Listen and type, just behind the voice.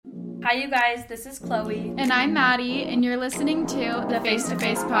Hi, you guys. This is Chloe. And I'm Maddie, and you're listening to the Face to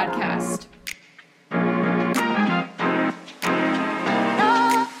Face podcast.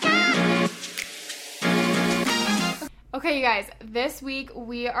 Okay, you guys, this week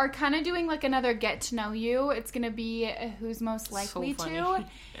we are kind of doing like another get to know you. It's going to be who's most likely to.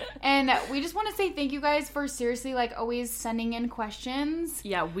 And we just want to say thank you guys for seriously like always sending in questions.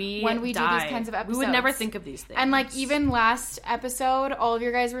 Yeah, when we do these kinds of episodes. We would never think of these things. And like even last episode, all of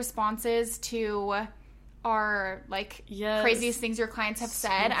your guys' responses to our like craziest things your clients have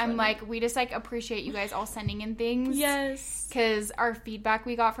said. I'm like, we just like appreciate you guys all sending in things. Yes. Because our feedback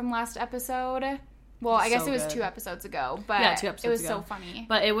we got from last episode... Well, I guess it was 2 episodes ago, but 2 episodes it was so funny.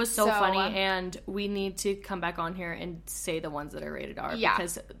 But it was so funny, and we need to come back on here and say the ones that are rated R,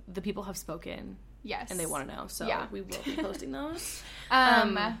 because the people have spoken. Yes. And they want to know, so we will be posting those.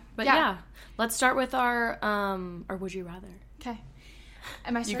 Let's start with our Would You Rather. Okay.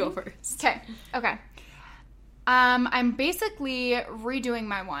 Am I starting? You go first. Okay. I'm basically redoing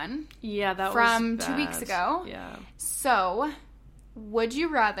my one. Yeah, that from was 2 weeks ago. Yeah. So, would you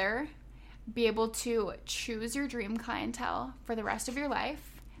rather be able to choose your dream clientele for the rest of your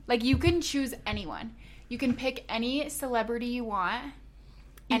life? Like, you can choose anyone. You can pick any celebrity you want.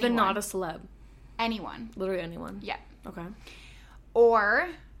 Even not a celeb. Anyone. Literally anyone. Yeah. Okay. Or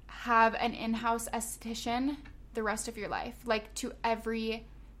have an in-house esthetician the rest of your life. Like, to every,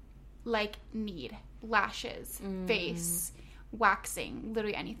 like, need. Lashes, face, waxing,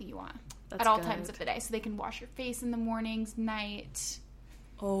 literally anything you want. At all times of the day. So they can wash your face in the mornings, night.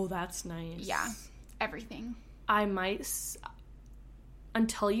 Oh, that's nice. Yeah. Everything. I might...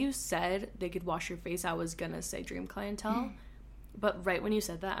 Until you said they could wash your face, I was gonna say dream clientele. But right when you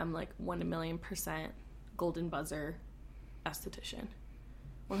said that, I'm like 1,000,000% golden buzzer esthetician.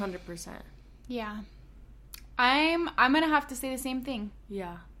 100%. Yeah. I'm gonna have to say the same thing.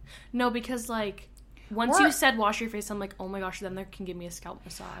 Yeah. No, because like... Once you said wash your face, I'm like, oh my gosh, then they can give me a scalp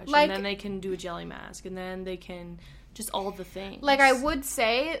massage. Like, and then they can do a jelly mask. And then they can... Just all the things. Like, I would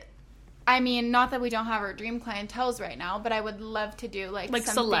say, I mean, not that we don't have our dream clienteles right now, but I would love to do, like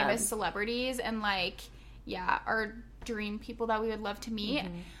some famous celebrities and, like, our dream people that we would love to meet.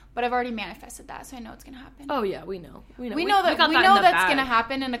 Mm-hmm. But I've already manifested that, so I know it's going to happen. Oh, yeah, we know. We know that's going to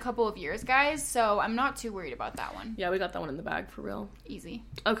happen in a couple of years, guys, so I'm not too worried about that one. Yeah, we got that one in the bag, for real. Easy.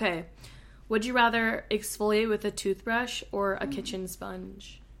 Okay. Would you rather exfoliate with a toothbrush or a kitchen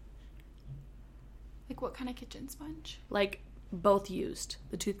sponge? Like, what kind of kitchen sponge? Like, both used.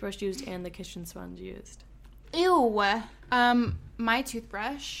 The toothbrush used and the kitchen sponge used. Ew. My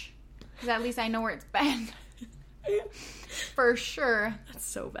toothbrush. Because at least I know where it's been. For sure. That's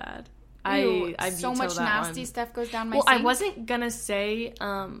so bad. Ew, I so much nasty stuff goes down my sink. Well, I wasn't gonna say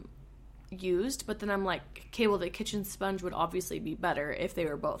used, but then I'm like, okay, well, the kitchen sponge would obviously be better if they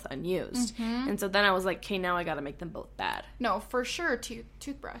were both unused. Mm-hmm. And so then I was like, okay, now I gotta make them both bad. No, for sure,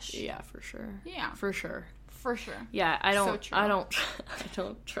 toothbrush. Yeah, for sure. Yeah. For sure. For sure. Yeah, I don't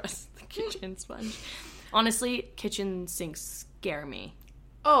trust the kitchen sponge. Honestly, kitchen sinks scare me.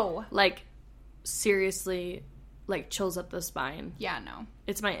 Oh. Like, seriously, like, chills up the spine. Yeah, no.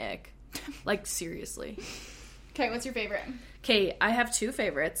 It's my ick. Like, seriously. Okay, what's your favorite? Okay, I have 2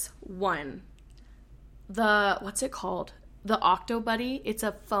 favorites. One, what's it called? The OctoBuddy. It's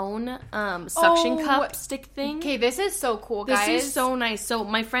a phone suction cup stick thing. Okay, this is so cool, guys. This is so nice. So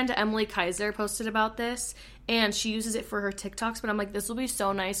my friend Emily Kaiser posted about this, and she uses it for her TikToks, but I'm like, this will be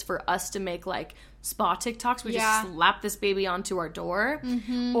so nice for us to make, like, spa TikToks. We just slap this baby onto our door.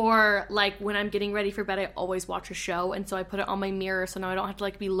 Mm-hmm. Or, like, when I'm getting ready for bed, I always watch a show, and so I put it on my mirror, so now I don't have to,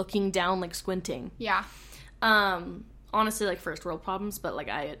 like, be looking down, like, squinting. Yeah. Honestly, like, first world problems, but, like,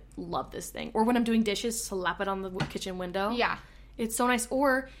 I love this thing. Or when I'm doing dishes, slap it on the kitchen window. Yeah. It's so nice.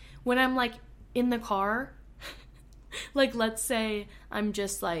 Or when I'm, like, in the car, like, let's say I'm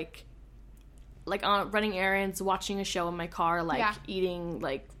just, like running errands, watching a show in my car, like, eating,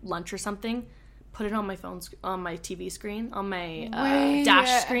 like, lunch or something, put it on my phone, on my TV screen, on my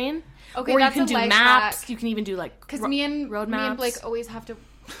dash screen. Okay, or that's you can do maps. Hack. You can even do, like, because me and Blake always have to...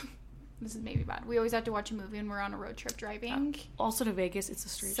 This is maybe bad. We always have to watch a movie when we're on a road trip driving. Also to Vegas, it's a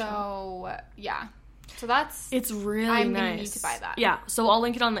straight show. So, yeah. So that's... It's really I'm nice. I'm going to need to buy that. Yeah, so I'll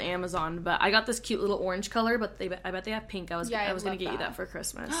link it on the Amazon, but I got this cute little orange color, but I bet they have pink. I was going to get you that for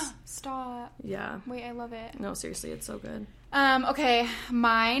Christmas. Stop. Yeah. Wait, I love it. No, seriously, it's so good. Okay,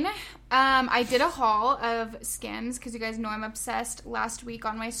 mine. I did a haul of skins, because you guys know I'm obsessed, last week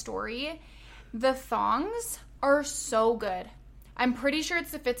on my story. The thongs are so good. I'm pretty sure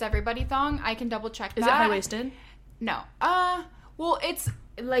it's the Fits Everybody thong. I can double check that. Is it high-waisted? No. Well, it's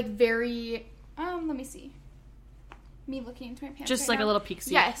like very... let me see. me looking into my pants Just right like now. a little peek.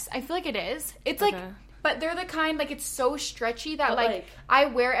 Yes, I feel like it is. It's like, but they're the kind, like, it's so stretchy that, like, I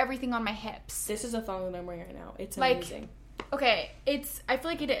wear everything on my hips. This is a thong that I'm wearing right now. It's like, amazing. Okay, I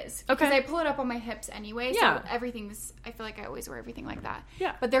feel like it is. Okay. Because I pull it up on my hips anyway, yeah. so everything's, I feel like I always wear everything like that.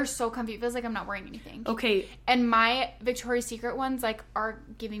 Yeah. But they're so comfy. It feels like I'm not wearing anything. Okay. And my Victoria's Secret ones, like, are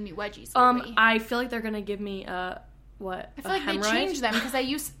giving me wedgies lately. I feel like they're gonna give me, what? I feel like they changed them because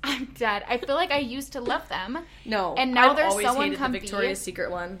I'm dead. I feel like I used to love them. No. And now I've they're always so hated uncomfy. the Victoria's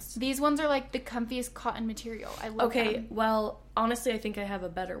Secret ones. These ones are like the comfiest cotton material. I love them. Okay, well, honestly, I think I have a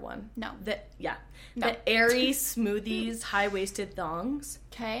better one. No. The Airy Smoothies high-waisted thongs.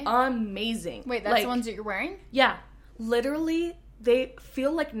 Okay. Amazing. Wait, that's the ones that you're wearing? Yeah. Literally, they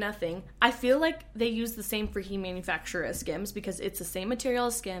feel like nothing. I feel like they use the same freaking manufacturer as Skims because it's the same material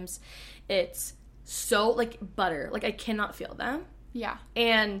as Skims. It's so, like, butter. Like, I cannot feel them. Yeah.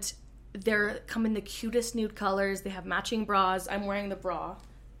 And they're come in the cutest nude colors. They have matching bras. I'm wearing the bra.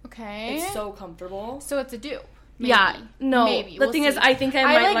 Okay. It's so comfortable. So it's a dupe. Maybe. Yeah. No. Maybe. The thing is, I think I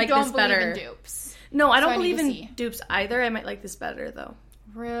might like don't this better. believe in dupes. No, I don't So I believe need to in see. dupes either. I might like this better, though.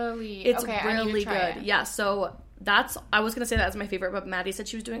 Really? It's okay, I need really to try good. it. Yeah, so I was going to say that's my favorite, but Maddie said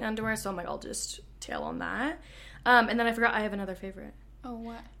she was doing underwear, so I'm like, I'll just tail on that. And then I forgot I have another favorite. Oh,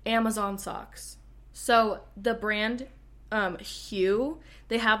 what? Amazon socks. So the brand Hue,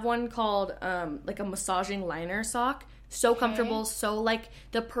 they have one called like a massaging liner sock. So comfortable, so like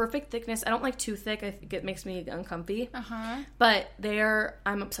the perfect thickness. I don't like too thick. I think it makes me uncomfy. But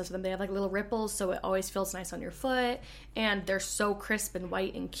I'm obsessed with them. They have like little ripples, so it always feels nice on your foot. And they're so crisp and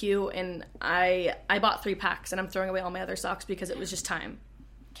white and cute. And I bought 3 packs, and I'm throwing away all my other socks because it was just time.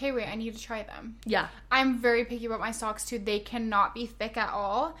 Okay, wait, I need to try them. Yeah. I'm very picky about my socks too. They cannot be thick at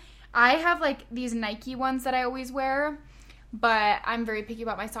all. I have like these Nike ones that I always wear, but I'm very picky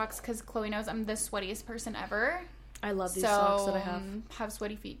about my socks because Chloe knows I'm the sweatiest person ever. I love these socks that I have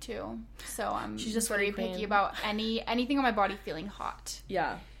sweaty feet too. So I'm She's just very very picky about anything on my body feeling hot.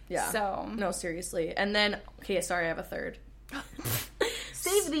 Yeah. Yeah. So no, seriously. And then sorry, I have a third.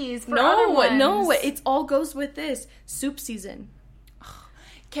 Save these for other ones. No, it all goes with this. Soup season.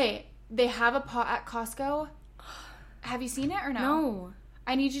 Okay, they have a pot at Costco. Have you seen it or no? No.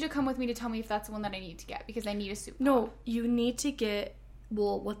 I need you to come with me to tell me if that's the one that I need to get because I need a soup pot. No, you need to get.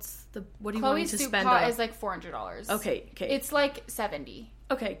 Well, what do you want to soup spend pot on? is like $400. Okay. It's like $70.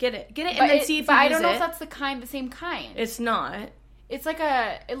 Okay, get it, and then see if you use it. But I don't know if that's the same kind. It's not. It's like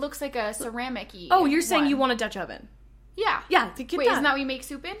it looks like a ceramic-y. Oh, you're saying you want a Dutch oven? Yeah. Yeah, get Wait, that. isn't that what you make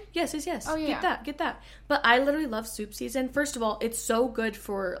soup in? Yes. Oh, yeah. Get that. But I literally love soup season. First of all, it's so good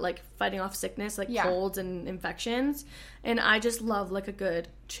for, like, fighting off sickness, like colds and infections. And I just love, like, a good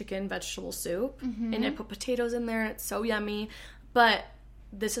chicken vegetable soup. Mm-hmm. And I put potatoes in there, and it's so yummy. But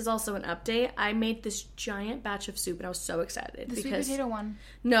this is also an update. I made this giant batch of soup, and I was so excited. The sweet potato one?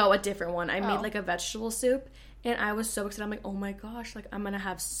 No, a different one. I made, like, a vegetable soup. And I was so excited. I'm like, oh, my gosh. Like, I'm going to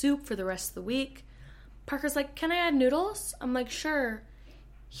have soup for the rest of the week. Parker's like, can I add noodles? I'm like, sure.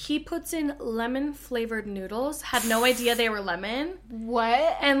 He puts in lemon-flavored noodles. Had no idea they were lemon.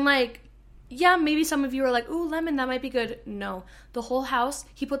 What? And, like, yeah, maybe some of you are like, ooh, lemon, that might be good. No. The whole house,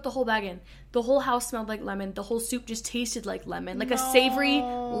 he put the whole bag in. The whole house smelled like lemon. The whole soup just tasted like lemon. Like a savory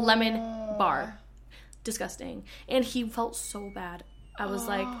lemon bar. Disgusting. And he felt so bad. I was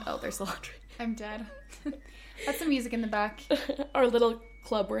like, oh, there's the laundry. I'm dead. That's the music in the back. Our little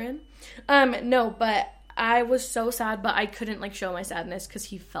club we're in. No, but I was so sad, but I couldn't, like, show my sadness because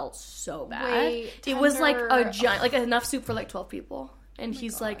he felt so bad. Wait, it was like a giant, like enough soup for like 12 people. And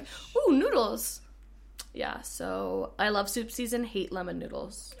he's like, ooh, noodles. Yeah, so I love soup season, hate lemon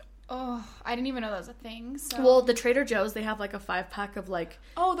noodles. Oh, I didn't even know that was a thing. So. Well, the Trader Joe's, they have like a 5-pack of like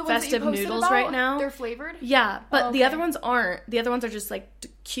the ones festive that you noodles about? right now. They're flavored? Yeah, but the other ones aren't. The other ones are just like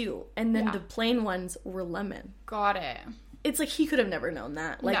cute. And then Yeah. the plain ones were lemon. Got it. It's like he could have never known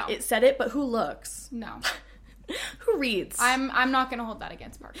that. Like, No. it said it, but who looks? No. Who reads? I'm not going to hold that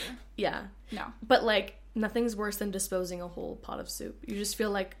against Parker. Yeah. No. But, like, nothing's worse than disposing a whole pot of soup. You just feel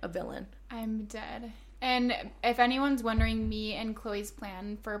like a villain. I'm dead. And if anyone's wondering, me and Chloe's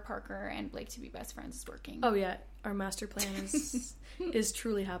plan for Parker and Blake to be best friends is working. Oh, yeah. Our master plan is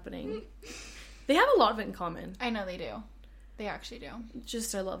truly happening. They have a lot of it in common. I know they do. They actually do.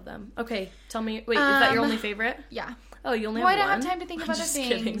 Just, I love them. Okay, tell me. Wait, is that your only favorite? Yeah. Oh, you only Well, have one? I don't have time to think of other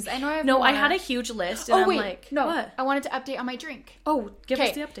things. Kidding. I know I have No, more. I had a huge list, and I'm wait, like, no. what? I wanted to update on my drink. Oh, give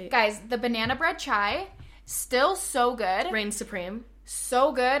us the update. Guys, the banana bread chai, still so good. Reigns supreme.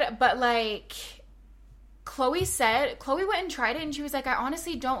 So good, but like Chloe went and tried it and she was like, I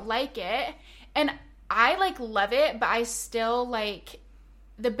honestly don't like it. And I like love it, but I still like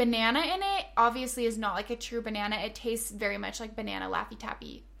the banana in it obviously is not like a true banana. It tastes very much like banana Laffy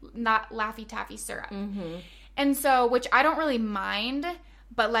Taffy syrup. Mm-hmm. And so, which I don't really mind,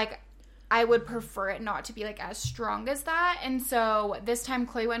 but like I would prefer it not to be like as strong as that. And so this time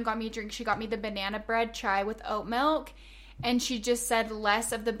Chloe went and got me a drink. She got me the banana bread chai with oat milk. And she just said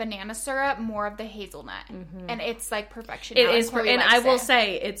less of the banana syrup, more of the hazelnut. Mm-hmm. And it's like perfection. It is. And I will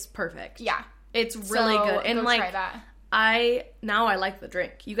say it's perfect. Yeah. It's really good. And like, try that. I like the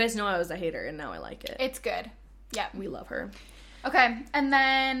drink. You guys know I was a hater, and now I like it. It's good. Yeah. We love her. Okay. And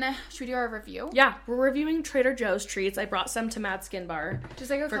then, should we do our review? Yeah. We're reviewing Trader Joe's treats. I brought some to Mad Skin Bar. Just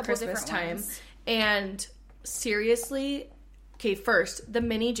like a for couple Christmas different time. ones. And seriously, okay, first, the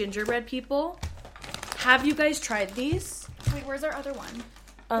mini gingerbread people. Have you guys tried these? Wait, where's our other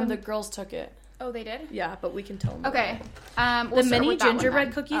one? The girls took it. Oh, they did? Yeah, but we can tell them. Okay. The mini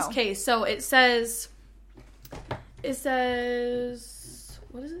gingerbread cookies. Okay, so it says,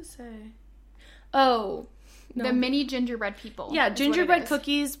 what does it say? Oh. No. The mini gingerbread people. Yeah, gingerbread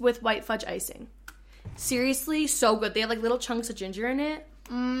cookies with white fudge icing. Seriously, so good. They have like little chunks of ginger in it.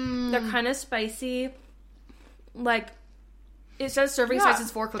 They're kind of spicy. Like, it says serving size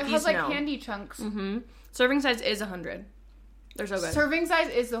is 4 cookies now. It has like candy chunks. Mm-hmm. Serving size is 100. They're so good. Serving size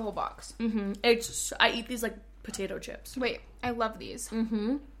is the whole box. Mm-hmm. I eat these like potato chips. Wait, I love these.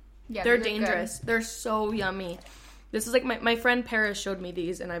 Mm-hmm. Yeah, they're dangerous. Good. They're so yummy. This is like my friend Paris showed me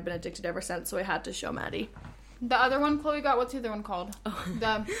these, and I've been addicted ever since. So I had to show Maddie. The other one Chloe got. What's the other one called?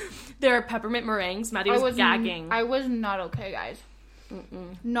 Oh. They're peppermint meringues. Maddie was gagging. I was not okay, guys.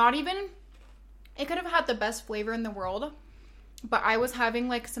 Not even. It could have had the best flavor in the world, but I was having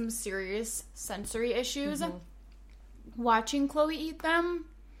like some serious sensory issues. Mm-hmm. Watching Chloe eat them,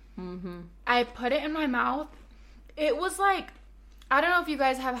 I put it in my mouth. It was like, I don't know if you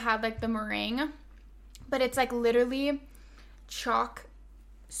guys have had like the meringue, but it's like literally chalk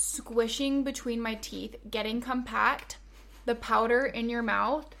squishing between my teeth, getting compact, the powder in your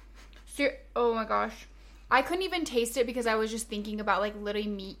mouth. Oh my gosh. I couldn't even taste it because I was just thinking about like literally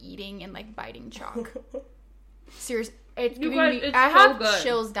me eating and like biting chalk. Seriously, it's giving me. I have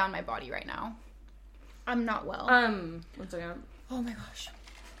chills down my body right now. I'm not well. 1 second. Oh my gosh.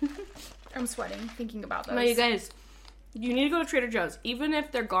 I'm sweating thinking about those. No, you guys, you need to go to Trader Joe's. Even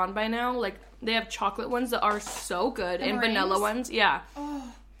if they're gone by now, like, they have chocolate ones that are so good. And vanilla ones. Yeah.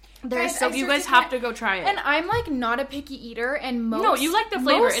 Oh. You guys have to go try it. And I'm, like, not a picky eater, and No, you like the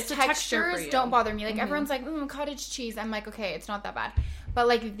flavor. It's the texture for you. Don't bother me. Like, everyone's like, cottage cheese. I'm like, okay, it's not that bad. But,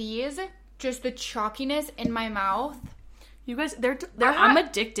 like, these, just the chalkiness in my mouth. You guys, I'm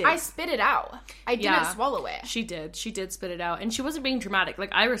addicted. I spit it out. I didn't swallow it. She did spit it out. And she wasn't being dramatic.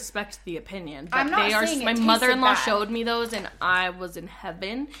 Like, I respect the opinion. But I'm not saying my mother-in-law showed me those, and I was in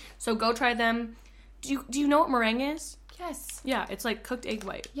heaven. So go try them. Do you know what meringue is? Yes. Yeah, it's like cooked egg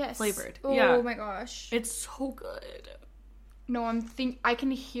white. Yes. Flavored. Oh my gosh. It's so good. No, I can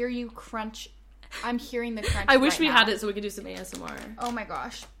hear you crunch. I'm hearing the crunch. I wish we had it so we could do some ASMR. Oh my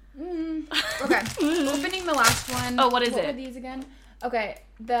gosh. Okay. Opening the last one. Oh, what is it? What were these again? Okay.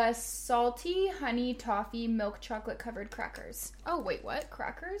 The salty honey toffee milk chocolate covered crackers. Oh, wait, what?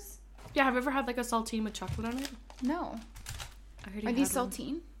 Crackers? Yeah, have you ever had like a saltine with chocolate on it? No. Are these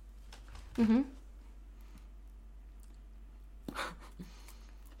saltine? Mm-hmm.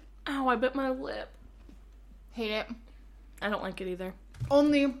 Ow, I bit my lip. Hate it. I don't like it either.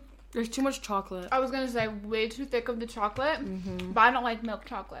 There's too much chocolate. I was going to say way too thick of the chocolate, but I don't like milk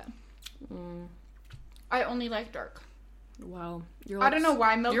chocolate. I only like dark. Wow. I don't know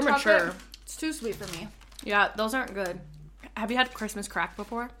why milk chocolate. You're mature. It's too sweet for me. Yeah, those aren't good. Have you had Christmas crack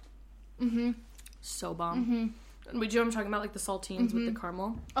before? Mm-hmm. So bomb. Mm-hmm. Do you know what I'm talking about? Like the saltines with the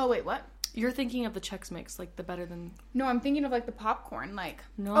caramel? Oh, wait, what? You're thinking of the Chex Mix, like the better than... No, I'm thinking of like the popcorn, like...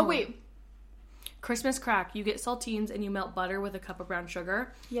 No. Oh, wait. Christmas crack. You get saltines and you melt butter with a cup of brown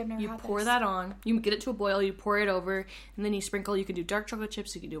sugar. Yeah, I've never had this. You pour that on. You get it to a boil. You pour it over. And then you sprinkle. You can do dark chocolate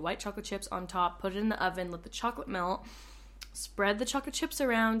chips. You can do white chocolate chips on top. Put it in the oven. Let the chocolate melt. Spread the chocolate chips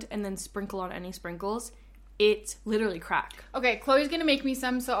around. And then sprinkle on any sprinkles. It's literally crack. Okay, Chloe's going to make me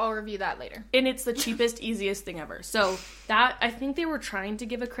some, so I'll review that later. And it's the cheapest, easiest thing ever. So that, I think they were trying to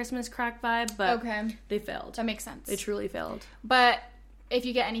give a Christmas crack vibe, but they failed. That makes sense. They truly failed. But if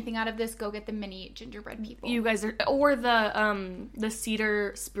you get anything out of this, go get the mini gingerbread people. You guys are, or the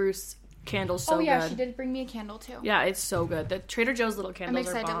cedar spruce candles. So good. Oh yeah, she did bring me a candle too. Yeah, it's so good. The Trader Joe's little candles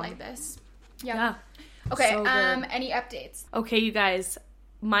are bomb. I'm excited to light this. Yeah. Okay. So any updates? Okay, you guys.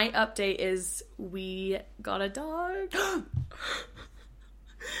 My update is we got a dog.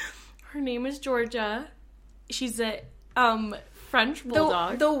 Her name is Georgia. She's a French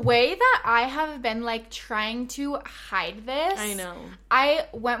bulldog. The way that I have been, like, trying to hide this. I know. I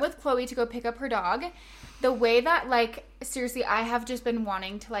went with Chloe to go pick up her dog. The way that, like, seriously, I have just been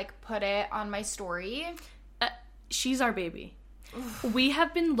wanting to, like, put it on my story. She's our baby. We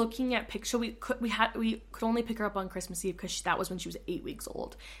have been looking at pictures. We could only pick her up on Christmas Eve because that was when she was 8 weeks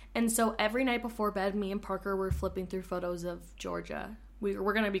old. And so every night before bed, me and Parker were flipping through photos of Georgia.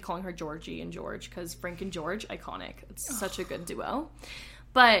 We're going to be calling her Georgie and George because Frank and George, iconic. It's such a good duo.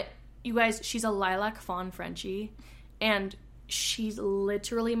 But you guys, she's a lilac fawn Frenchie, and she's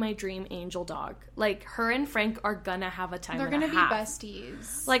literally my dream angel dog. Like, her and Frank are gonna have a time. They're gonna be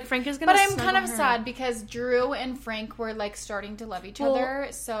besties. Like, Frank is gonna. But I'm kind of sad because Drew and Frank were, like, starting to love each other.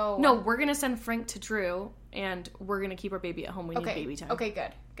 So no, we're gonna send Frank to Drew, and we're gonna keep our baby at home. We need baby time. Okay,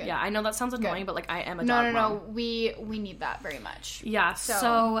 good. Yeah, I know that sounds annoying, but, like, I am a dog mom. No. We need that very much. Yeah.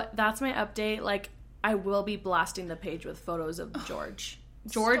 So that's my update. Like, I will be blasting the page with photos of George.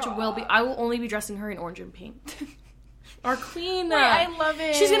 George will be. I will only be dressing her in orange and pink. Our queen. Wait, I love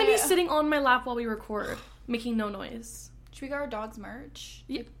it. She's going to be sitting on my lap while we record, making no noise. Should we get our dog's merch?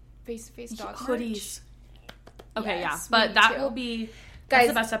 Yeah. Face-to-face dog hoodies. Merch? Okay, yes, but that will be...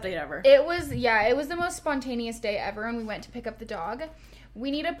 Guys, that's the best update ever. It was the most spontaneous day ever when we went to pick up the dog.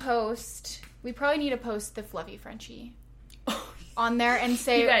 We probably need to post the Fluffy Frenchie on there and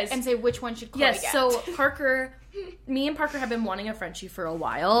say which one should Chloe get. Yes, so me and Parker have been wanting a Frenchie for a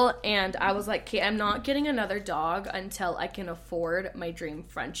while, and I was like, okay, I'm not getting another dog until I can afford my dream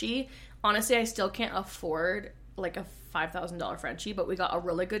Frenchie. Honestly, I still can't afford, like, a $5,000 Frenchie, but we got a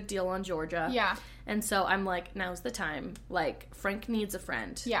really good deal on Georgia. Yeah. And so I'm like, now's the time. Like, Frank needs a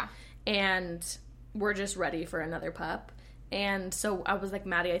friend. Yeah. And we're just ready for another pup. And so I was like,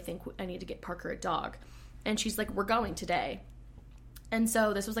 Maddie, I think I need to get Parker a dog. And she's like, we're going today. And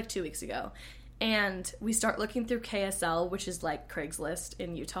so this was like 2 weeks ago. And we start looking through KSL, which is like Craigslist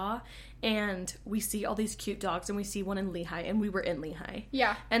in Utah. And we see all these cute dogs, and we see one in Lehigh, and we were in Lehigh.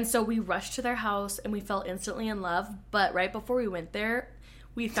 Yeah. And so we rushed to their house, and we fell instantly in love. But right before we went there,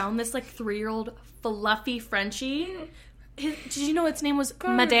 we found this like 3-year-old fluffy Frenchie. Did you know its name was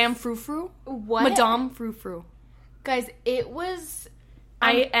Madame Frou Frou? What? Madame Frou Frou. Guys, it was...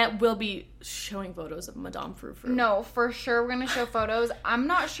 I will be showing photos of Madame Frou Frou. No, for sure we're going to show photos. I'm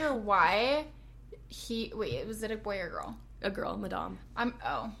not sure why was it a boy or girl? A girl, Madame.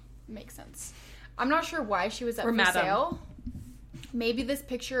 Makes sense. I'm not sure why she was up for Madame. sale. Maybe this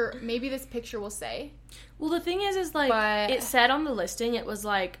picture will say. Well, the thing is like, it said on the listing, it was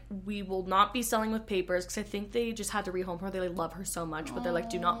like, we will not be selling with papers, because I think they just had to rehome her. They love her so much, but they're like,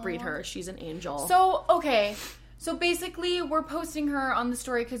 do not breed her. She's an angel. So, okay. So basically, we're posting her on the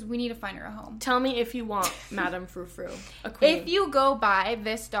story because we need to find her a home. Tell me if you want Madame Frou Frou, a queen. If you go buy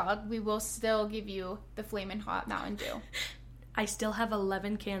this dog, we will still give you the Flamin' Hot Mountain Dew. I still have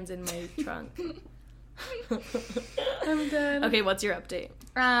 11 cans in my trunk. I'm done. Okay, what's your update?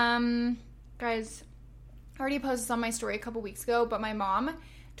 Guys, I already posted this on my story a couple weeks ago, but my mom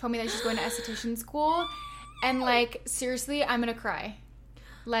told me that she's going to esthetician school, and, like, seriously, I'm gonna cry.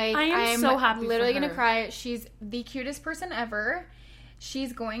 Like, I'm so happy literally for her. gonna cry. She's the cutest person ever.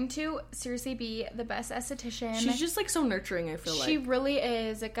 She's going to seriously be the best esthetician. She's just, like, so nurturing, I feel like. She really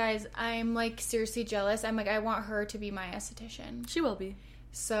is. Like, guys, I'm, like, seriously jealous. I'm like, I want her to be my esthetician. She will be.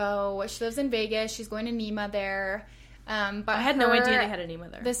 So, she lives in Vegas. She's going to NEMA there. But I had no idea they had a NEMA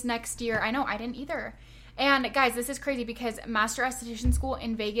there. This next year. I know, I didn't either. And, guys, this is crazy because Master Esthetician School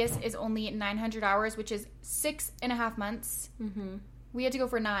in Vegas is only 900 hours, which is 6.5 months. Mm-hmm. We had to go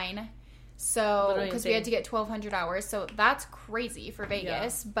for 9. So, because we had to get 1,200 hours. So, that's crazy for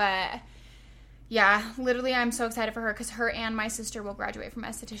Vegas. Yeah. But, yeah, literally, I'm so excited for her because her and my sister will graduate from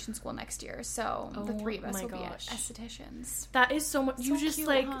esthetician school next year. So, the 3 of us will be estheticians. That is so much. You just, cute,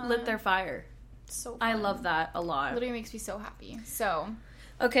 like, lit their fire. So fun. I love that a lot. Literally makes me so happy. So,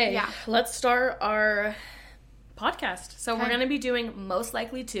 okay, let's start our podcast. So, we're going to be doing Most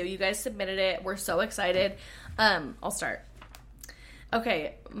Likely To. You guys submitted it. We're so excited. I'll start.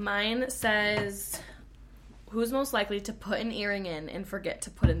 Okay, mine says, who's most likely to put an earring in and forget to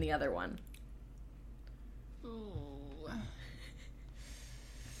put in the other one? Ooh.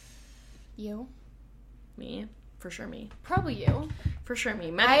 You? Me. For sure me. Probably you. For sure me.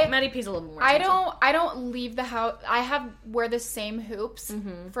 Maddie pays a little more attention. I don't leave the house. I wear the same hoops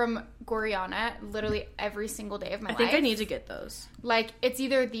from Gorjana literally every single day of my life. I think I need to get those. Like, it's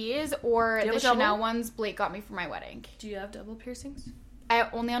either these or the Chanel ones Blake got me for my wedding. Do you have double piercings?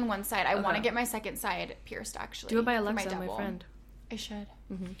 Only on one side. I want to get my second side pierced, actually. Do it by Alexa, my friend. I should.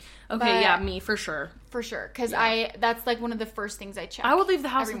 Mm-hmm. Okay, yeah, me, for sure. For sure. Because that's like one of the first things I check. I would leave the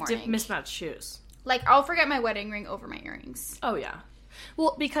house with mismatched shoes. Like, I'll forget my wedding ring over my earrings. Oh, yeah.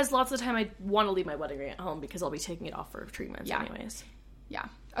 Well, because lots of the time I want to leave my wedding ring at home because I'll be taking it off for treatments anyways. Yeah.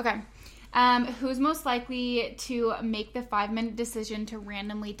 Okay. Who's most likely to make the 5-minute decision to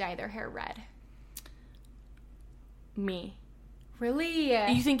randomly dye their hair red? Me. Really?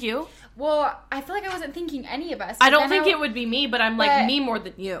 You think you? Well, I feel like I wasn't thinking any of us. I don't think it would be me, but I'm like, me more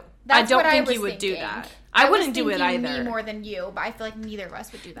than you. I don't think you would do that. I wouldn't do it either. Me more than you, but I feel like neither of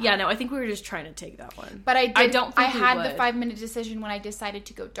us would do that. Yeah, no, I think we were just trying to take that one. But I don't think I had the 5-minute decision when I decided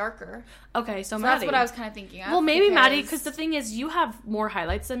to go darker. Okay, so Maddie. That's what I was kind of thinking of. Well, maybe Maddie, because the thing is, you have more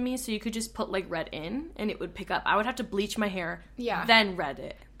highlights than me, so you could just put, like, red in, and it would pick up. I would have to bleach my hair, then red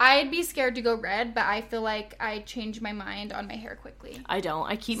it. I'd be scared to go red, but I feel like I change my mind on my hair quickly. I don't.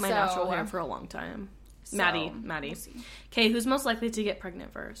 I keep my natural hair for a long time. So, Maddie. We'll okay, who's most likely to get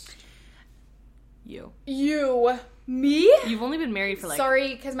pregnant first? You. Me? You've only been married for like...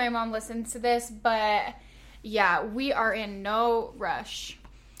 Sorry, because my mom listens to this, but yeah, we are in no rush.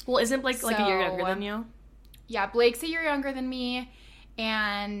 Well, isn't Blake like a year younger than you? Yeah, Blake's a year younger than me,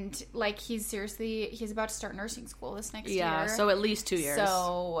 and like he's about to start nursing school this next year. Yeah, so at least 2 years.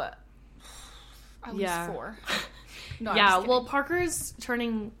 So at least 4. No, yeah, well, Parker's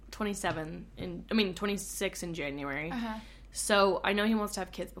turning 26 in January. So I know he wants to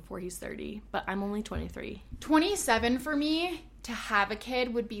have kids before he's 30, but I'm only 23. 27 for me to have a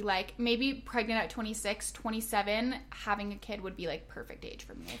kid would be like, maybe pregnant at 26, 27, having a kid would be like perfect age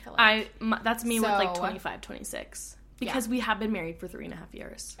for me, I feel like. That's me with like 25, 26. Because we have been married for 3.5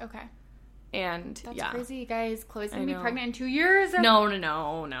 years. Okay. And that's crazy, guys. Chloe's going to be pregnant in 2 years. No.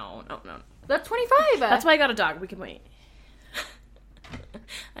 That's 25. That's why I got a dog. We can wait.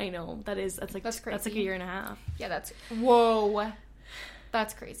 I know. That's crazy. That's like a year and a half. Yeah, whoa.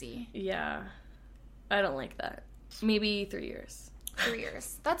 That's crazy. Yeah. I don't like that. Maybe 3 years. 3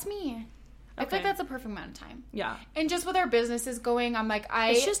 years. That's me. I feel like that's a perfect amount of time. Yeah. And just with our businesses going, I'm like,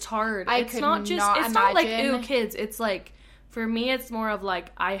 it's just hard. It's not like, ooh, kids. It's like, for me, it's more of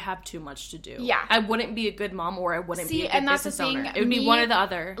like, I have too much to do. Yeah. I wouldn't be a good mom or I wouldn't be a good business owner. It would be one or the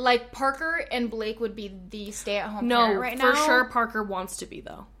other. Like, Parker and Blake would be the stay-at-home parent right now. No, for sure Parker wants to be,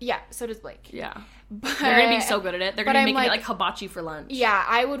 though. Yeah, so does Blake. Yeah. But, they're going to be so good at it. They're going to be making it like hibachi for lunch. Yeah,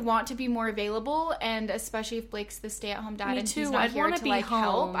 I would want to be more available, and especially if Blake's the stay-at-home dad and he's not here to like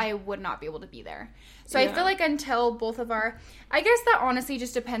help, I would not be able to be there. So I feel like until both of our, I guess that honestly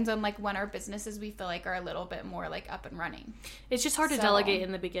just depends on like when our businesses we feel like are a little bit more like up and running. It's just hard to delegate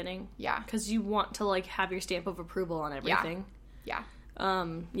in the beginning. Yeah. Because you want to like have your stamp of approval on everything. Yeah.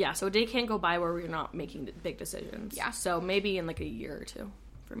 So a day can't go by where we're not making big decisions. Yeah. So maybe in like a year or two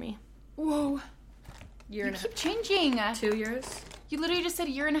for me. Whoa. You keep changing. 2 years? You literally just said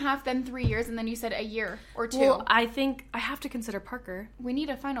 1.5 years, then 3 years, and then you said a year or 2. Well, I think I have to consider Parker. We need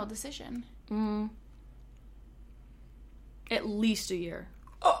a final decision. At least a year.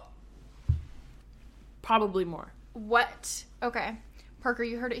 Oh. Probably more. What? Okay. Parker,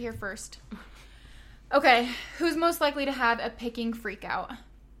 you heard it here first. Okay. Who's most likely to have a picking freak out?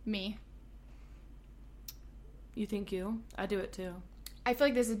 Me. You think you? I do it too. I feel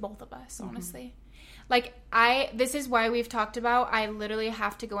like this is both of us, honestly. Like, this is why we've talked about, I literally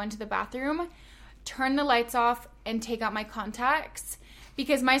have to go into the bathroom, turn the lights off, and take out my contacts,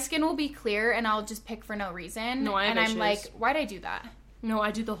 because my skin will be clear, and I'll just pick for no reason. No, I have issues. I'm like, why'd I do that? No,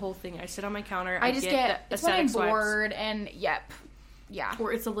 I do the whole thing. I sit on my counter, I just get it's when I'm bored, and yeah.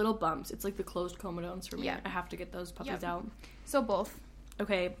 Or it's a little bumps. It's like the closed comedones for me. I have to get those puppies out. So both.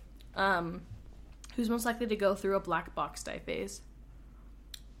 Okay. Who's most likely to go through a black box dye phase?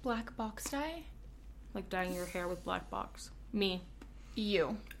 Black box dye? Like dyeing your hair with black box. Me.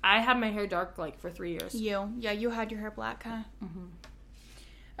 You. I had my hair dark like for 3 years. You. Yeah, you had your hair black, huh?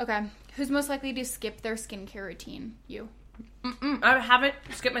 Okay. Who's most likely to skip their skincare routine? You. I haven't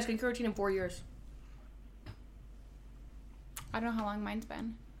skipped my skincare routine in 4 years. I don't know how long mine's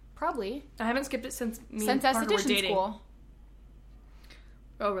been. Probably. I haven't skipped it since Parker were dating. School.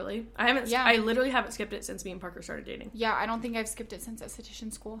 Oh, really? I haven't. Yeah. I literally haven't skipped it since me and Parker started dating. Yeah, I don't think I've skipped it since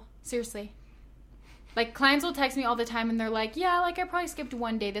esthetician school. Seriously. Like, clients will text me all the time, and they're like, yeah, like, I probably skipped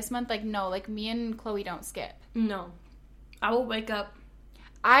one day this month. Like, no, like, me and Chloe don't skip. No. I will wake up.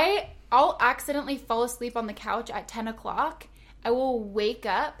 I'll accidentally fall asleep on the couch at 10 o'clock. I will wake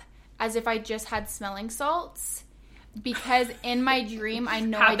up as if I just had smelling salts, because in my dream, I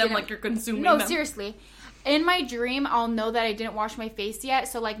know I didn't. Like you're consuming them. No, seriously. In my dream, I'll know that I didn't wash my face yet,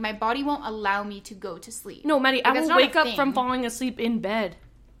 so, like, my body won't allow me to go to sleep. No, Maddie, I will wake up from falling asleep in bed.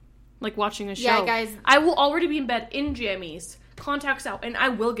 Like, watching a show. Yeah, guys. I will already be in bed in jammies, contacts out, and I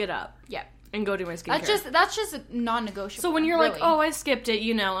will get up. Yep. And go do my skincare. That's just non-negotiable. So when you're like, oh, I skipped it,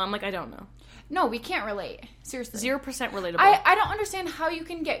 I'm like, I don't know. No, we can't relate. Seriously. 0% relatable. I don't understand how you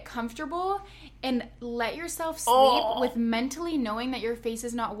can get comfortable and let yourself sleep with mentally knowing that your face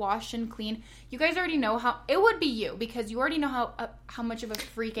is not washed and clean. You guys already know how... It would be you, because you already know how much of a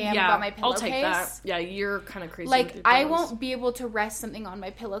freak I am about my pillowcase. I'll take that. Yeah, you're kind of crazy. Like, I won't be able to rest something on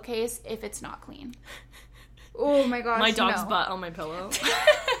my pillowcase if it's not clean. Oh my gosh, my dog's butt on my pillow.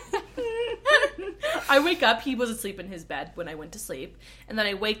 I wake up, he was asleep in his bed when I went to sleep, and then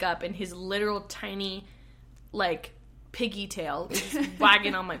I wake up and his literal tiny, like, piggy tail is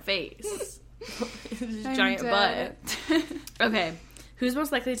wagging on my face. His giant butt. Okay, who's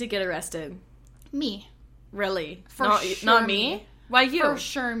most likely to get arrested? Me. Really? Not me? Why you? For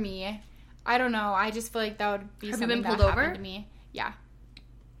sure me. I don't know, I just feel like that would be something that happened to me. Yeah.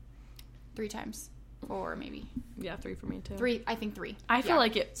 3 times. 4 maybe. Yeah, 3 for me too. 3, I think 3. I feel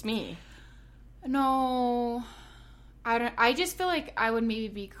like it's me. No, I just feel like I would maybe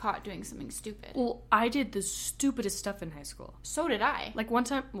be caught doing something stupid. Well, I did the stupidest stuff in high school. So did I. Like one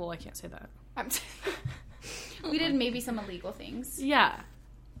time, well, I can't say that. We did maybe some illegal things. Yeah.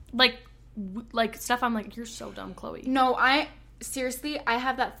 Like stuff I'm like, you're so dumb, Chloe. No, seriously, I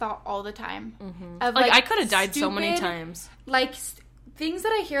have that thought all the time. Mm-hmm. Of like I could have died so many times. Like things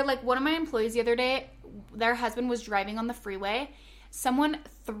that I hear, like one of my employees the other day, their husband was driving on the freeway. Someone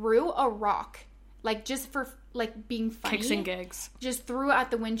threw a rock. Like, just for, like, being funny. Kicks and gigs. Just threw it at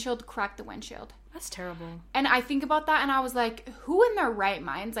the windshield, cracked the windshield. That's terrible. And I think about that, and I was like, who in their right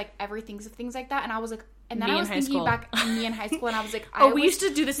minds, like, ever thinks of things like that? And I was like, and then I was thinking back me in high school, and I was like, we used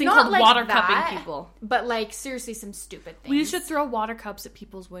to do this thing called water cupping people. But, like, seriously, some stupid things. We used to throw water cups at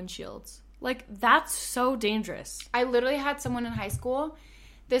people's windshields. Like, that's so dangerous. I literally had someone in high school.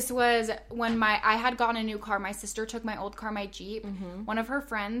 This was when I had gotten a new car. My sister took my old car, my Jeep. Mm-hmm. One of her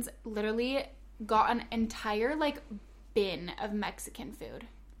friends literally got an entire, like, bin of Mexican food.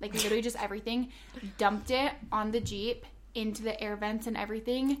 Like, literally just everything. Dumped it on the Jeep into the air vents and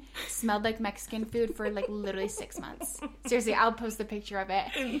everything. Smelled like Mexican food for, like, literally 6 months. Seriously, I'll post a picture of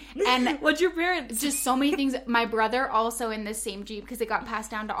it. And what's your parents? Just so many things. My brother also in this same Jeep, because it got passed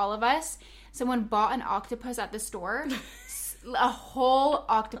down to all of us. Someone bought an octopus at the store. A whole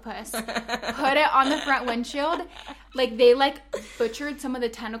octopus, put it on the front windshield. Like, they, like, butchered some of the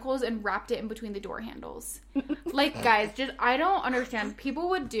tentacles and wrapped it in between the door handles. Like, guys, I don't understand. People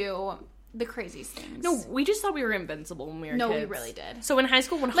would do the craziest things. No, we just thought we were invincible when we were kids. No, we really did. So in high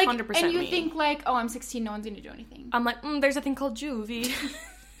school, 100% like, and you think, like, oh, I'm 16, no one's gonna do anything. I'm like, there's a thing called juvie.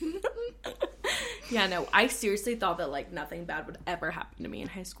 Yeah, no, I seriously thought that, like, nothing bad would ever happen to me in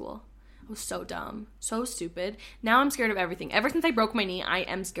high school. I was so dumb. So stupid. Now I'm scared of everything. Ever since I broke my knee, I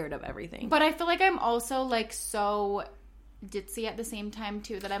am scared of everything. But I feel like I'm also, like, so ditzy at the same time,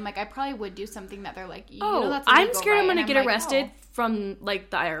 too, that I'm like, I probably would do something that they're like, you know, that's illegal, I'm scared, right? I'm going to get arrested like, from, like,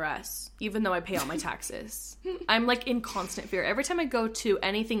 the IRS, even though I pay all my taxes. I'm, like, in constant fear. Every time I go to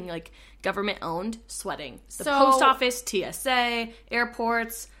anything, like, government-owned, sweating. The post office, TSA,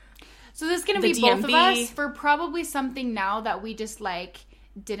 airports. So this is going to be both of us for probably something now that we just, like,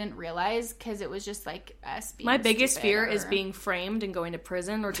 didn't realize, because it was just like us being my biggest fear is being framed and going to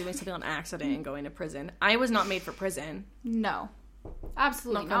prison, or doing something on accident and going to prison. I was not made for prison. No,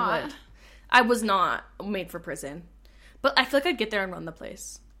 absolutely not. I was not made for prison, but I feel like I'd get there and run the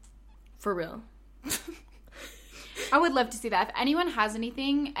place for real. I would love to see that. If anyone has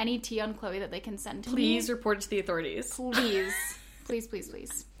anything, any tea on Chloe that they can send to me, please report it to the authorities.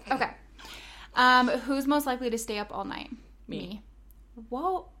 Please. Okay. Who's most likely to stay up all night? Me.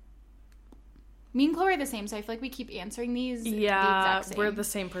 Well, me and Chloe are the same, so I feel like we keep answering these. Yeah, the exact same. We're the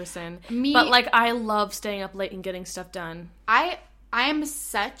same person. But, like, I love staying up late and getting stuff done. I am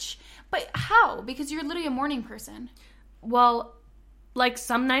such... But how? Because you're literally a morning person. Well, like,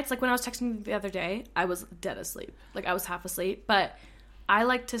 some nights, like when I was texting you the other day, I was dead asleep. Like, I was half asleep, but I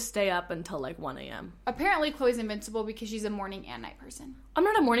like to stay up until, like, 1 a.m. Apparently, Chloe's invincible because she's a morning and night person. I'm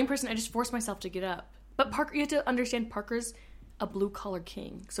not a morning person. I just force myself to get up. But Parker, you have to understand, Parker's a blue-collar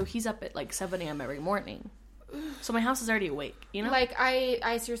king, so he's up at, like, 7 a.m. every morning. So my house is already awake, you know? Like,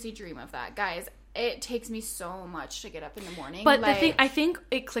 I seriously dream of that. Guys, it takes me so much to get up in the morning. But like, the thing, I think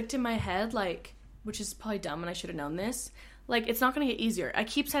it clicked in my head, like, which is probably dumb and I should have known this, like, it's not going to get easier. I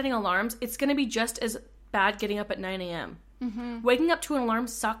keep setting alarms. It's going to be just as bad getting up at 9 a.m. Mm-hmm. Waking up to an alarm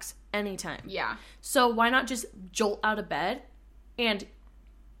sucks anytime. Yeah. So why not just jolt out of bed and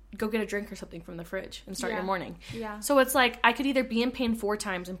go get a drink or something from the fridge and start your morning? Yeah. So it's like, I could either be in pain 4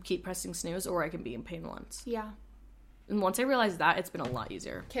 times and keep pressing snooze, or I can be in pain once. Yeah. And once I realized that, it's been a lot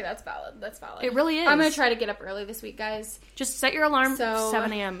easier. Okay, that's valid. It really is. I'm going to try to get up early this week, guys. Just set your alarm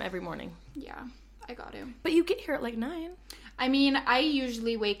 7 a.m. every morning. Yeah, I got to. But you get here at like 9. I mean, I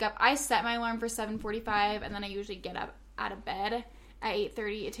usually wake up. I set my alarm for 7:45, and then I usually get up out of bed at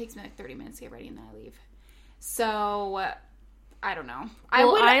 8:30. It takes me like 30 minutes to get ready, and then I leave. So I don't know.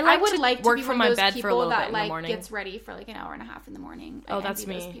 Well, I would like to work be from one my of those bed for a people little bit that in the like morning. gets ready for like an hour and a half in the morning. Oh, that's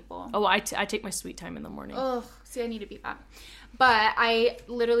me. Those people. Oh, I take my sweet time in the morning. Ugh, see, I need to be that. But I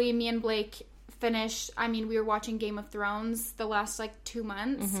literally, me and Blake finished. I mean, we were watching Game of Thrones the last like 2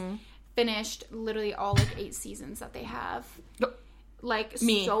 months. Finished literally all like 8 seasons that they have. Like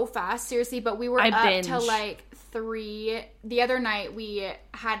so fast, seriously. But we were up to like 3. The other night we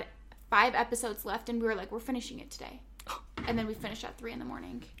had 5 episodes left, and we were like, we're finishing it today. And then we finished at 3 in the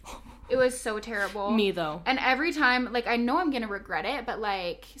morning. It was so terrible. Me though. And every time, like, I know I'm gonna regret it, but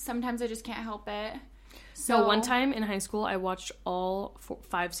like sometimes I just can't help it. So one time in high school, I watched all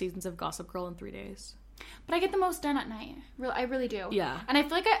 5 seasons of Gossip Girl in 3 days. But I get the most done at night. I really do. Yeah. And I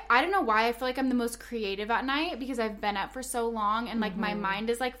feel like I don't know why I feel like I'm the most creative at night, because I've been up for so long, and like my mind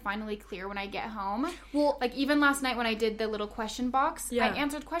is like finally clear when I get home. Well, like even last night when I did the little question box, I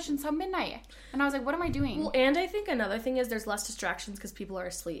answered questions till midnight, and I was like, what am I doing? Well, and I think another thing is there's less distractions because people are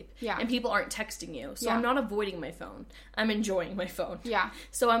asleep. Yeah. And people aren't texting you. So I'm not avoiding my phone. I'm enjoying my phone. Yeah.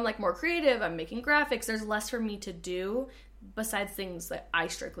 So I'm like more creative. I'm making graphics. There's less for me to do besides things that I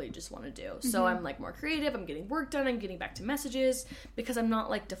strictly just want to do. So I'm like more creative. I'm getting work done. I'm getting back to messages because I'm not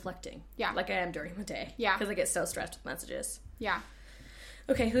like deflecting. Yeah. Like I am during the day. Yeah. Because I get so stressed with messages. Yeah.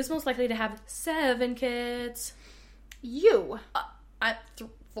 Okay, who's most likely to have 7 kids? You.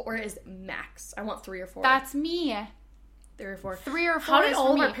 4 is max. I want 3 or 4. That's me. 3 or 4. 3 or 4. How did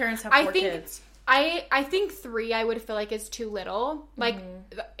all of our parents have 4 kids? I think 3 I would feel like is too little. Like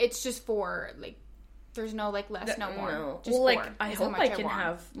it's just 4. Like there's no like less, no more. No. Just well, like 4 I hope I can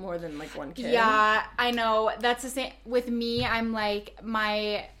have more than like 1 kid. Yeah, I know. That's the same with me. I'm like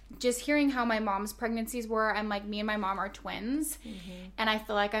just hearing how my mom's pregnancies were, I'm like, me and my mom are twins, and I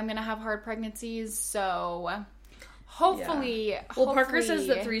feel like I'm gonna have hard pregnancies. So hopefully, well, Parker says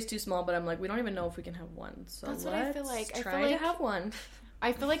that 3 is too small, but I'm like, we don't even know if we can have 1. So that's what I feel like. Try to have 1.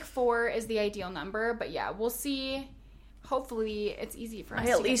 I feel like 4 is the ideal number, but yeah, we'll see. Hopefully, it's easy for us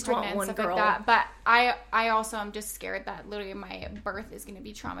to get pregnant and stuff like that. But I also am just scared that literally my birth is going to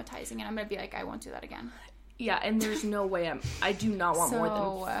be traumatizing, and I'm going to be like, I won't do that again. Yeah, and there's no way I do not want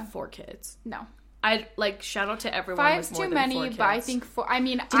more than 4 kids. No. I like shout out to everyone. 5's too many, but I think 4. I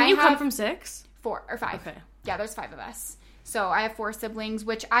mean, didn't you come from 6? 4 or 5. Okay. Yeah, there's 5 of us. So I have 4 siblings,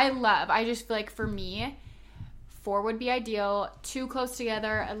 which I love. I just feel like for me, 4 would be ideal. 2 close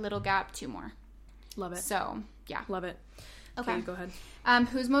together, a little gap, 2 more. Love it. So yeah, love it. Okay, go ahead.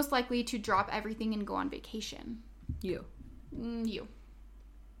 Who's most likely to drop everything and go on vacation? You. You.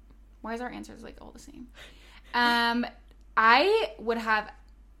 Why is our answers like all the same? I would have.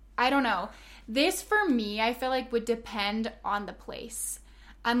 I don't know. This for me, I feel like would depend on the place.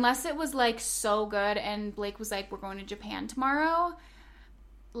 Unless it was like so good and Blake was like, we're going to Japan tomorrow.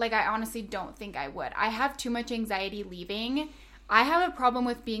 Like, I honestly don't think I would. I have too much anxiety leaving. I have a problem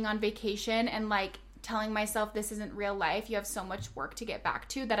with being on vacation and like telling myself this isn't real life. You have so much work to get back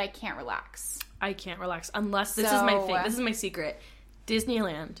to that I can't relax. I can't relax unless this is my thing. This is my secret.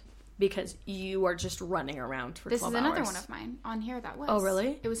 Disneyland. Because you are just running around for 12 hours. This is another one of mine on here that was. Oh,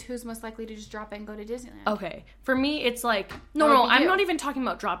 really? It was who's most likely to just drop it and go to Disneyland. Okay. For me, it's like... No, I'm not even talking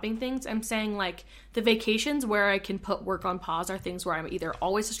about dropping things. I'm saying, like, the vacations where I can put work on pause are things where I'm either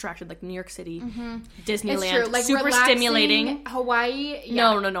always distracted, like New York City, Disneyland. It's true. Like, super stimulating. Hawaii.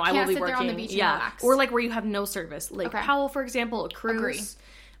 Yeah. No. I will be working. There on the beach and relax. Or, like, where you have no service. Like, Powell, for example, a cruise. Agree.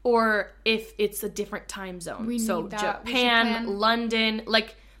 Or if it's a different time zone. So, Japan, London,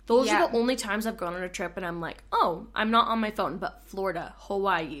 like... Those are the only times I've gone on a trip and I'm like, oh, I'm not on my phone. But Florida,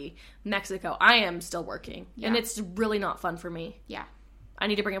 Hawaii, Mexico, I am still working. Yeah. And it's really not fun for me. Yeah. I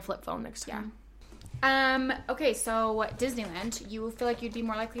need to bring a flip phone next time. Yeah. Okay, so Disneyland, you feel like you'd be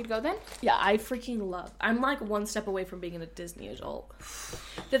more likely to go then? Yeah, I freaking love. I'm like one step away from being a Disney adult.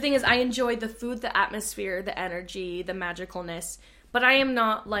 The thing is, I enjoy the food, the atmosphere, the energy, the magicalness. But I am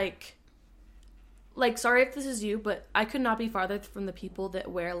not like, sorry if this is you, but I could not be farther from the people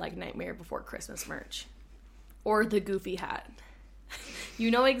that wear, like, Nightmare Before Christmas merch. Or the Goofy hat. You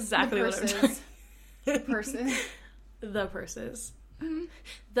know exactly what I'm talking about. Purses. The purses. Mm-hmm.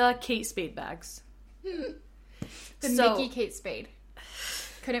 The Kate Spade bags. The Mickey Kate Spade.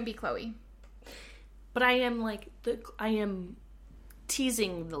 Couldn't be Chloe. But I am, like, I am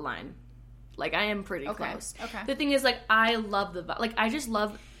teasing the line. Like, I am pretty close. Okay. The thing is, like, I love the... Like, I just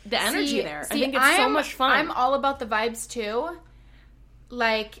love... the energy there. I think it's so much fun. I'm all about the vibes too.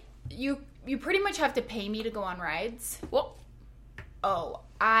 Like, you pretty much have to pay me to go on rides. Well,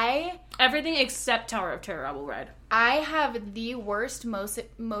 everything except Tower of Terror I will ride. I have the worst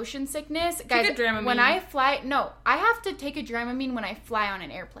motion sickness. Guys, take a Dramamine. When I fly... No, I have to take a Dramamine when I fly on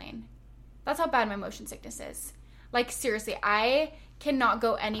an airplane. That's how bad my motion sickness is. Like, seriously, I cannot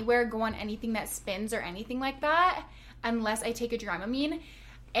go anywhere, go on anything that spins or anything like that unless I take a Dramamine.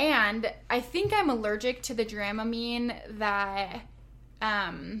 And I think I'm allergic to the Dramamine that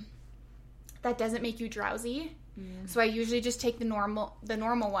doesn't make you drowsy. So I usually just take the normal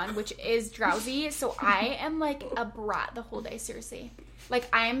one, which is drowsy. So I am like a brat the whole day, seriously. Like,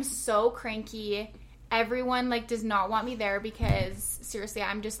 I am so cranky. Everyone like does not want me there because seriously,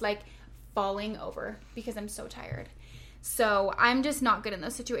 I'm just like falling over because I'm so tired. So I'm just not good in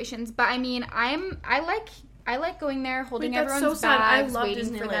those situations. But I mean, I like going there, holding everyone's bags,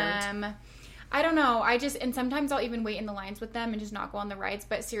 waiting for them. I don't know. And sometimes I'll even wait in the lines with them and just not go on the rides.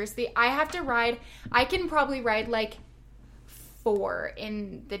 But seriously, I have to ride. I can probably ride like 4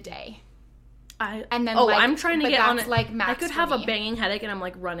 in the day. I'm trying to get on it. Like max. I could have a banging headache and I'm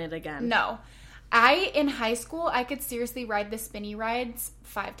like, run it again. No. In high school, I could seriously ride the spinny rides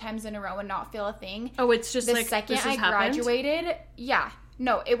 5 times in a row and not feel a thing. Oh, it's just the second I graduated. Yeah.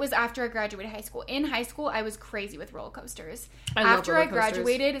 No, it was after I graduated high school. In high school, I was crazy with roller coasters. After I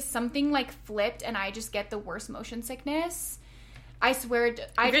graduated, something like flipped and I just get the worst motion sickness. I swear,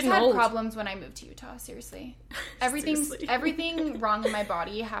 I just had problems when I moved to Utah, seriously. Everything wrong in my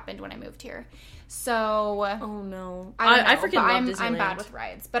body happened when I moved here. So... Oh, no. I freaking love Disneyland. I'm bad with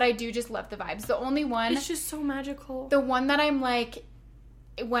rides, but I do just love the vibes. The only one... It's just so magical. The one that I'm like...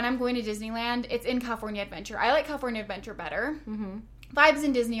 When I'm going to Disneyland, it's in California Adventure. I like California Adventure better. Mm-hmm. Vibes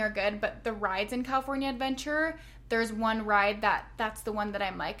in Disney are good, but the rides in California Adventure, there's one ride that's the one that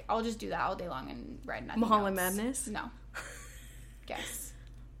I'm like, I'll just do that all day long and ride nothing Mulholland Madness? No. Guess.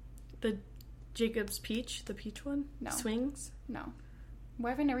 The Jacob's Peach? The peach one? No. Swings? No.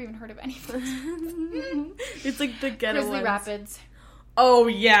 Why have I never even heard of any of those? It's like the ghetto Grizzly ones. Rapids. Oh,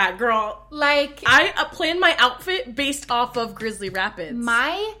 yeah, girl. Like... I planned my outfit based off of Grizzly Rapids.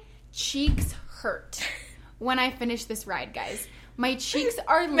 My cheeks hurt when I finish this ride, guys. My cheeks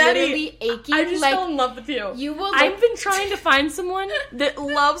are literally aching. I just fell in love with you. I've been trying to find someone that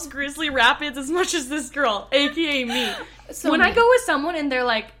loves Grizzly Rapids as much as this girl, aka me. I go with someone and they're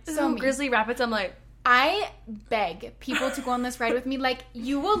like, Grizzly Rapids, I'm like... I beg people to go on this ride with me. Like,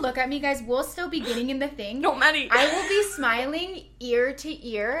 you will look at me, guys. We'll still be getting in the thing. No, Maddie. I will be smiling ear to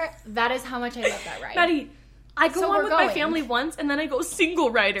ear. That is how much I love that ride. Maddie, I go on with my family once, and then I go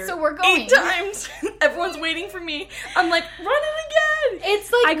single rider. So we're going 8 times. Everyone's waiting for me. I'm like, run it again.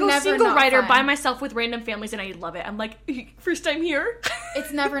 It's like I go never single not rider fun. by myself with random families, and I love it. I'm like, first time here.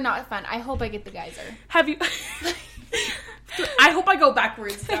 It's never not fun. I hope I get the geyser. Have you... I hope I go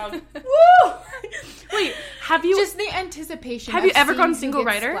backwards down. Woo! Wait, have you... Just the anticipation. Have you ever gone single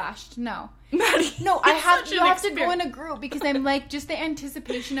rider? Splashed. No. Maddie, no, I have... You have to go in a group because I'm like, just the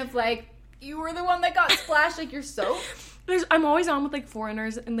anticipation of like, you were the one that got splashed, like you're so... I'm always on with like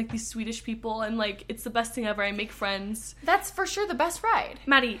foreigners and like these Swedish people and like it's the best thing ever. I make friends. That's for sure the best ride.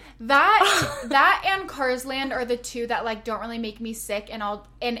 Maddie. That and Cars Land are the two that like don't really make me sick and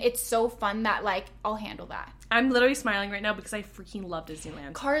it's so fun that like I'll handle that. I'm literally smiling right now because I freaking love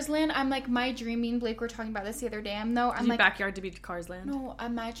Disneyland. Cars Land, I'm like my dream. Me and Blake were talking about this the other day. I'm like backyard to be Cars Land. No,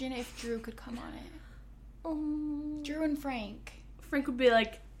 imagine if Drew could come on it. Oh. Drew and Frank. Frank would be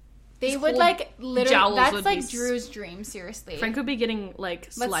like... They would like literally. That's like Drew's dream. Seriously, Frank would be getting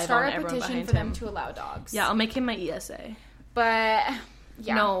like saliva Let's start on a everyone petition behind for him. them to allow dogs. Yeah, I'll make him my ESA. But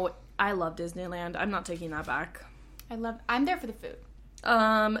yeah, no, I love Disneyland. I'm not taking that back. I'm there for the food.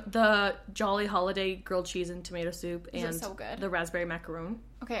 The Jolly Holiday grilled cheese and tomato soup and so good? The raspberry macaroon.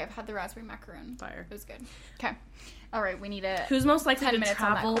 Okay, I've had the raspberry macaroon. Fire. It was good. Okay, all right, we need a. Who's most likely to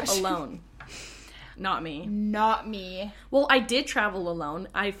travel alone? Not me. Not me. Well, I did travel alone.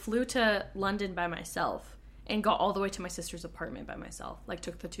 I flew to London by myself and got all the way to my sister's apartment by myself. Like,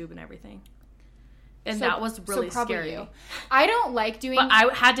 took the tube and everything. And that was really scary. You. I don't like doing... But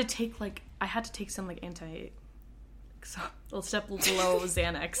I had to take, some, like, so a step below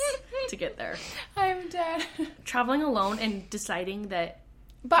Xanax to get there. I'm dead. Traveling alone and deciding that...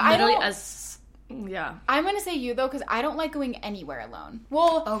 But literally I don't... Yeah. I'm going to say you, though, because I don't like going anywhere alone.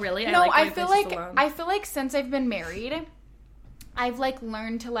 Well... Oh, really? No, I feel like since I've been married, I've, like,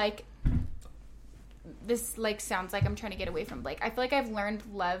 learned to, like... This, like, sounds like I'm trying to get away from Blake. I feel like I've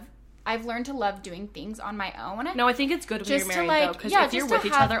learned to love doing things on my own. No, I think it's good when you're married, though, because if you're with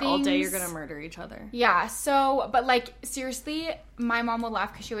each other all day, you're going to murder each other. Yeah, so... But, like, seriously, my mom will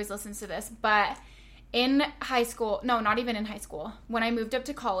laugh because she always listens to this, but... In high school, no, not even in high school. When I moved up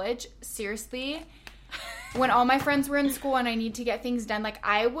to college, seriously, when all my friends were in school and I need to get things done, like,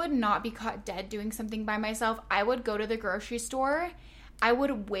 I would not be caught dead doing something by myself. I would go to the grocery store. I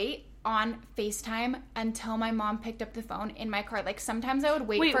would wait on FaceTime until my mom picked up the phone in my car. Like, sometimes I would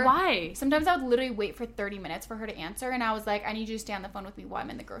wait why? Sometimes I would literally wait for 30 minutes for her to answer, and I was like, I need you to stay on the phone with me while I'm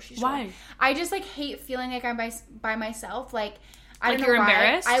in the grocery store. Why? I just, like, hate feeling like I'm by myself. Like, I don't know you're why.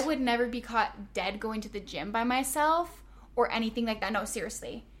 Embarrassed? I would never be caught dead going to the gym by myself or anything like that. No,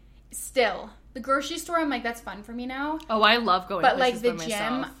 seriously. Still. The grocery store, I'm like, that's fun for me now. Oh, I love going but places like the by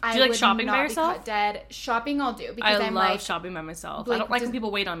gym, myself. I Do you like would shopping not by be yourself? caught dead. Shopping I'll do because I'm love like shopping by myself. Blake I don't like when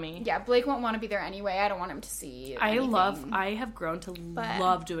people wait on me. Yeah, Blake won't want to be there anyway. I don't want him to see anything. I have grown to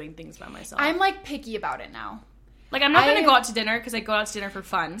love doing things by myself. I'm like picky about it now. Like, I'm not going to go out to dinner because I go out to dinner for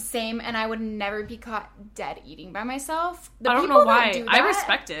fun. Same, and I would never be caught dead eating by myself. I don't know why. I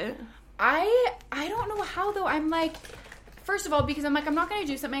respect it. I don't know how though. I'm like, first of all, because I'm like, I'm not going to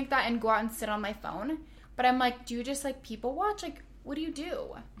do something like that and go out and sit on my phone. But I'm like, do you just, like, people watch? Like, what do you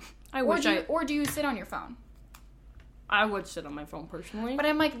do? Or do you sit on your phone? I would sit on my phone, personally. But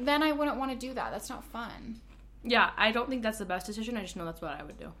I'm like, then I wouldn't want to do that. That's not fun. Yeah, I don't think that's the best decision. I just know that's what I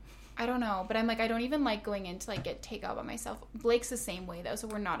would do. I don't know. But I'm like, I don't even like going in to, like, get takeout by myself. Blake's the same way, though, so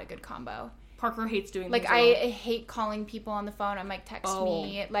we're not a good combo. Parker hates doing like, I hate calling people on the phone. I'm like, text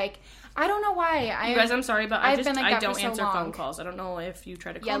me. Like, I don't know why. You guys, I'm sorry, but I don't answer long. phone calls. I don't know if you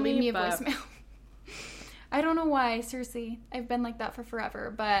try to call me. Yeah, leave me a but... voicemail. I don't know why, seriously. I've been like that for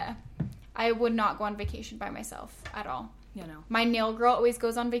forever, but I would not go on vacation by myself at all. Yeah, no. My nail girl always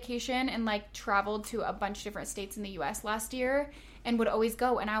goes on vacation and, like, traveled to a bunch of different states in the U.S. last year and would always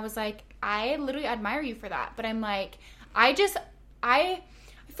go. And I was like, I literally admire you for that. But I'm like, I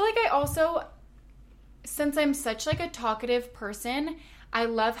feel like I also, since I'm such, like, a talkative person, I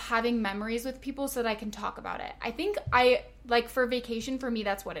love having memories with people so that I can talk about it. I think like, for vacation, for me,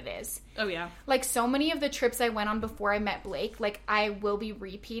 that's what it is. Oh, yeah. Like, so many of the trips I went on before I met Blake, like, I will be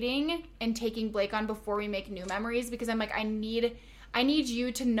repeating and taking Blake on before we make new memories because I'm like, I need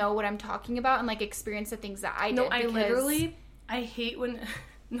you to know what I'm talking about and, like, experience the things that I did. No, I hate when,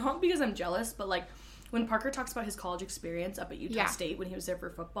 not because I'm jealous, but, like, when Parker talks about his college experience up at Utah State when he was there for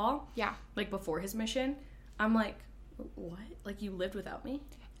football. Yeah. Like, before his mission, I'm like, what? Like, you lived without me?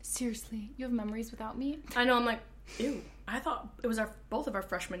 Seriously? You have memories without me? I know, I'm like, ew. I thought it was both of our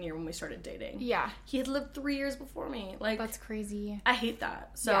freshman year when we started dating. Yeah. He had lived 3 years before me. Like, that's crazy. I hate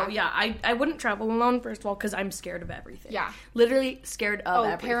that. So, yeah I wouldn't travel alone, first of all, because I'm scared of everything. Yeah. Literally scared of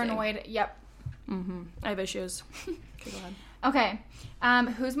everything. Paranoid. Yep. Mm-hmm. I have issues. Okay, go ahead.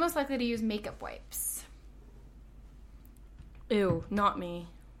 Okay. Who's most likely to use makeup wipes? Ew, not me.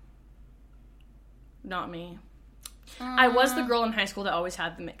 Not me. I was the girl in high school that always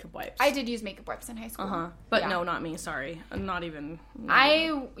had the makeup wipes. I did use makeup wipes in high school. But no, not me. Sorry. Not even.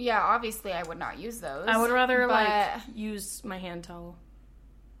 Obviously I would not use those. I would rather, use my hand towel.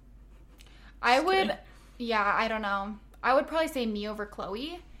 I don't know. I would probably say me over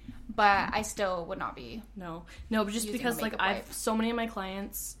Chloe, but I still would not be. No, but just because, like, so many of my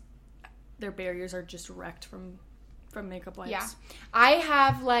clients, their barriers are just wrecked from makeup wipes. Yeah. I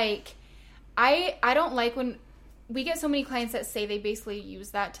have, like, I don't like when we get so many clients that say they basically use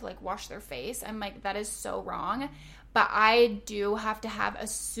that to, like, wash their face. I'm like, that is so wrong. But I do have to have a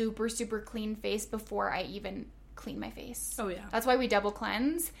super, super clean face before I even clean my face. Oh, yeah. That's why we double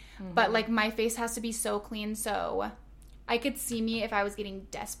cleanse. Mm-hmm. But, like, my face has to be so clean, so I could see me if I was getting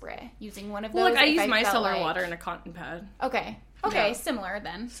desperate using one of those. Well, like, I use micellar water in a cotton pad. Okay, yeah. Similar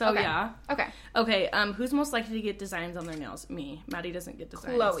then. So, okay. Yeah. Okay, who's most likely to get designs on their nails? Me. Maddie doesn't get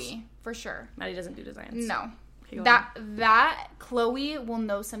designs. Chloe, for sure. Maddie doesn't do designs. No. That Chloe will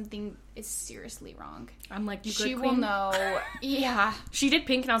know something is seriously wrong. I'm like, you good, she queen? Will know. Yeah. She did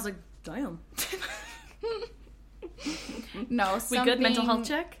pink, and I was like, damn. No, we good mental health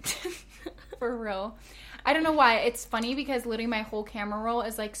check? For real. I don't know why. It's funny because literally my whole camera roll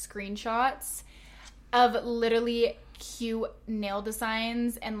is, like, screenshots of literally cute nail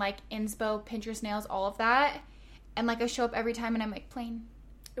designs and, like, inspo, Pinterest nails, all of that. And, like, I show up every time and I'm like, plain.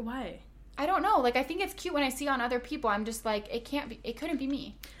 Why? I don't know. Like, I think it's cute when I see on other people. I'm just like, it couldn't be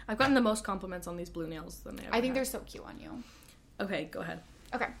me. I've gotten the most compliments on these blue nails than they ever I think they're so cute on you. Okay, go ahead.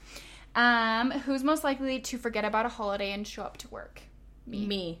 Okay. Who's most likely to forget about a holiday and show up to work?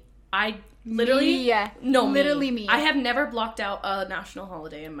 Me. I literally... Literally me. I have never blocked out a national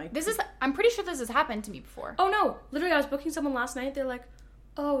holiday in my... I'm pretty sure this has happened to me before. Oh, no. Literally, I was booking someone last night. They're like,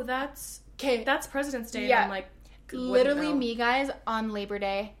 oh, that's President's Day. Yeah. And I'm like... Literally me, guys, on Labor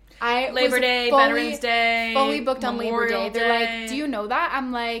Day. Veterans Day, fully booked on Memorial Labor Day. They're like, do you know that?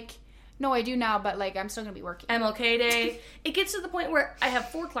 I'm like, no, I do now, but, like, I'm still gonna be working. MLK Day. It gets to the point where I have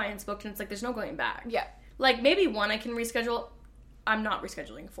 4 clients booked, and it's like, there's no going back. Yeah. Like, maybe one I can reschedule. I'm not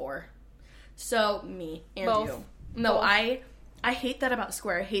rescheduling 4. So, me and Both. you. No, Both. I hate that about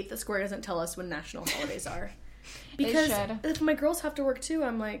Square. I hate that Square doesn't tell us when national holidays are. Because should. if my girls have to work too,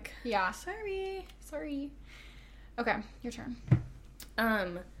 I'm like, Yeah. sorry. Okay, your turn.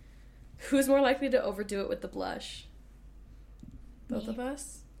 Who's more likely to overdo it with the blush? Both Me. of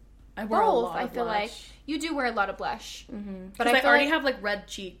us? I wear a Both, lot I of feel blush. like. You do wear a lot of blush. Mm-hmm. But I I feel already like- have, like, red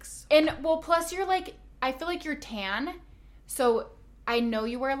cheeks. And, well, plus you're, like, I feel like you're tan. So I know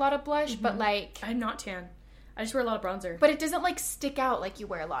you wear a lot of blush, but, like... I'm not tan. I just wear a lot of bronzer. But it doesn't, like, stick out like you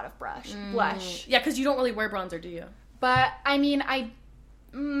wear a lot of blush. Yeah, because you don't really wear bronzer, do you? But, I mean,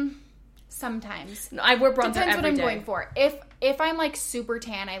 sometimes. No, I wear bronzer Depends what every I'm day. going for. If I'm, like, super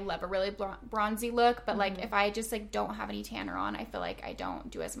tan, I love a really bronzy look. But, like, if I just, like, don't have any tanner on, I feel like I don't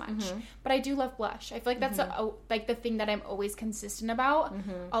do as much. But I do love blush. I feel like that's, like, the thing that I'm always consistent about.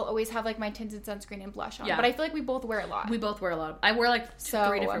 I'll always have, like, my tinted sunscreen and blush on. Yeah. But I feel like we both wear a lot. We both wear a lot. I wear, like,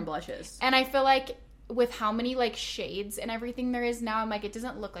 3 different So, blushes. And I feel like with how many, like, shades and everything there is now, I'm like, it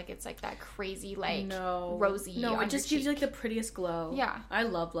doesn't look like it's, like, that crazy, like, rosy. No, on it just your gives you, cheek. like, the prettiest glow. Yeah. I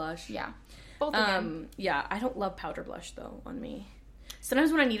love blush. Yeah. Both of them. Yeah, I don't love powder blush, though, on me.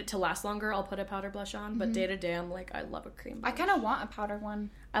 Sometimes when I need it to last longer, I'll put a powder blush on, but day to day, I'm like, I love a cream blush. I kind of want a powder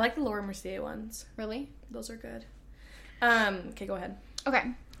one. I like the Laura Mercier ones. Really? Those are good. Okay, go ahead.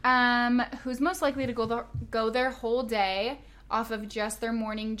 Okay. Who's most likely to go their whole day off of just their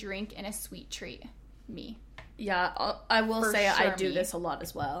morning drink and a sweet treat? Me. Yeah, I will For say I sure do me. this a lot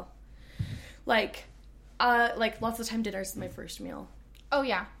as well. Like lots of time dinner is my first meal. Oh,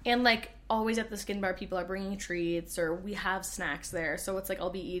 yeah. And, like, always at the Skin Bar, people are bringing treats, or we have snacks there. So it's like I'll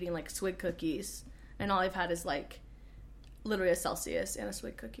be eating, like, Swig cookies, and all I've had is, like, literally a Celsius and a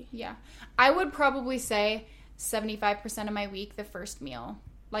Swig cookie. Yeah. I would probably say 75% of my week, the first meal.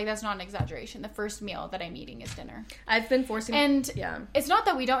 Like, that's not an exaggeration. The first meal that I'm eating is dinner. I've been forcing... And yeah. it's not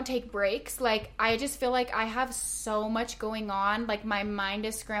that we don't take breaks. Like, I just feel like I have so much going on. Like, my mind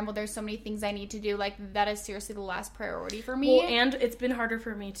is scrambled. There's so many things I need to do. Like, that is seriously the last priority for me. Well, and it's been harder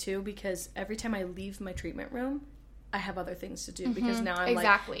for me, too, because every time I leave my treatment room, I have other things to do. Because now I'm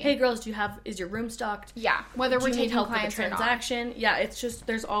exactly. like, hey, girls, is your room stocked? Yeah. Whether Do we're you need taking help with the clients or not. transaction? Yeah, it's just,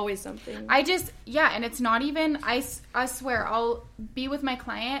 there's always something. And it's not even, I swear, I'll be with my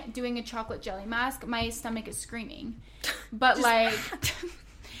client doing a chocolate jelly mask. My stomach is screaming. But, like...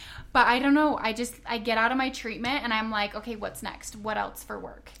 But I don't know. I get out of my treatment and I'm like, okay, what's next? What else for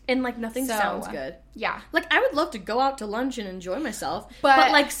work? And, like, nothing sounds good. Yeah. Like, I would love to go out to lunch and enjoy myself.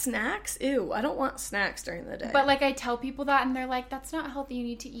 But like, snacks? Ew, I don't want snacks during the day. But, like, I tell people that and they're like, that's not healthy. You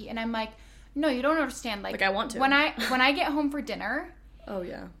need to eat. And I'm like, no, you don't understand. Like, I want to. When I get home for dinner, oh,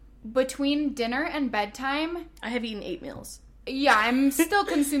 yeah. between dinner and bedtime... I have eaten 8 meals. Yeah, I'm still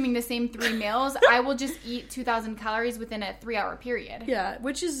consuming the same 3 meals. I will just eat 2,000 calories within a 3-hour period. Yeah,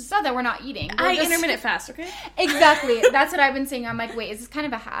 which is... It's not that we're not eating. I intermittent fast, okay? Exactly. That's what I've been saying. I'm like, wait, is this kind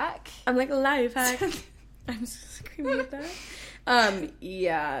of a hack? I'm like, life hack. I'm screaming at that.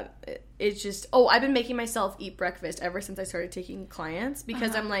 Yeah, it's just... Oh, I've been making myself eat breakfast ever since I started taking clients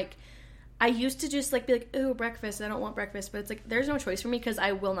because I'm like... I used to just, like, be like, ooh, breakfast, I don't want breakfast. But it's like, there's no choice for me because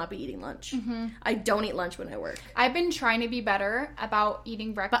I will not be eating lunch. Mm-hmm. I don't eat lunch when I work. I've been trying to be better about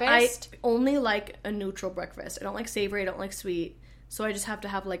eating breakfast. But I only like a neutral breakfast. I don't like savory, I don't like sweet. So I just have to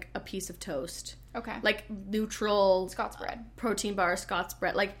have, like, a piece of toast. Okay. Like, neutral... Scott's bread. Protein bar, Scott's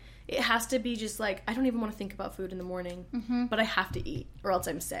bread. Like, it has to be just, like, I don't even want to think about food in the morning. Mm-hmm. But I have to eat, or else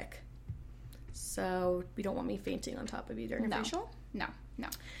I'm sick. So, we don't want me fainting on top of you during a facial? No.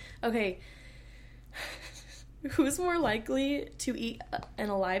 Okay. Who's more likely to eat an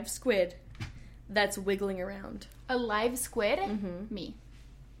alive squid that's wiggling around? A live squid? Mm-hmm. Me.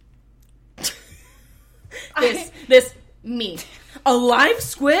 Me. A live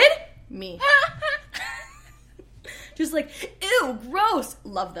squid? Me. Just like, ew, gross.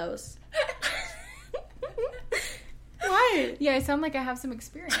 Love those. Why? Yeah, I sound like I have some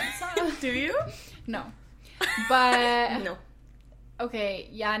experience. Do you? No. But... No. Okay,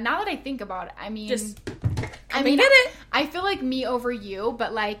 yeah, now that I think about it, I mean... Just get it. I feel like me over you,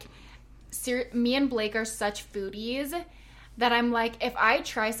 but, like, me and Blake are such foodies that I'm like, if I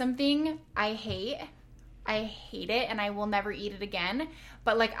try something I hate it, and I will never eat it again.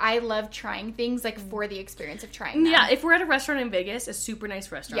 But, like, I love trying things, like, for the experience of trying them. Yeah, if we're at a restaurant in Vegas, a super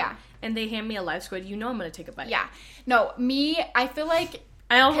nice restaurant, yeah, and they hand me a live squid, you know I'm going to take a bite. Yeah. No, I feel like...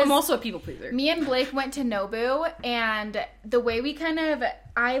 I'm also a people pleaser. Me and Blake went to Nobu, and the way we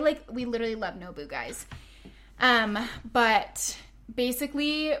we literally love Nobu, guys. But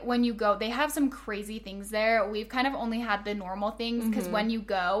basically, when you go, they have some crazy things there. We've kind of only had the normal things, because when you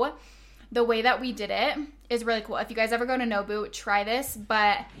go, the way that we did it is really cool. If you guys ever go to Nobu, try this,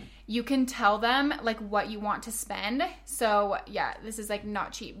 but you can tell them like what you want to spend. So yeah, this is like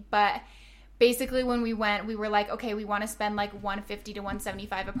not cheap, but basically when we went, we were like, okay, we want to spend like $150 to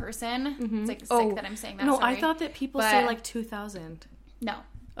 $175 a person. It's like sick that I'm saying that. No, sorry. I thought that people say like $2,000. No.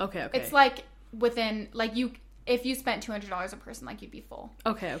 Okay. It's like within like if you spent $200 a person, like you'd be full.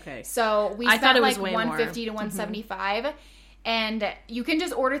 Okay. So we spent like $150 to $175. And you can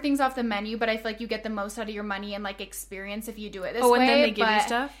just order things off the menu, but I feel like you get the most out of your money and like experience if you do it this way. Oh, and then they give you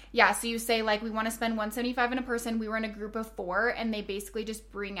stuff? Yeah, so you say like we want to spend $175 in a person. We were in a group of 4, and they basically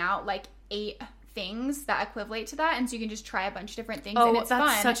just bring out like 8 things that equivalent to that, and so you can just try a bunch of different things. And it's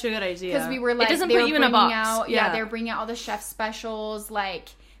that's fun. such a good idea. Because we were like, it doesn't put you in a box. They're bringing out all the chef specials, like.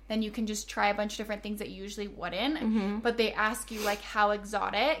 Then you can just try a bunch of different things that you usually wouldn't. But they ask you like how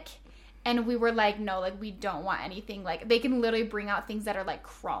exotic. And we were like, no, like, we don't want anything. Like, they can literally bring out things that are, like,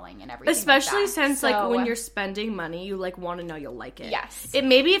 crawling and everything. Especially like that. since, like, when you're spending money, you, like, want to know you'll like it. Yes.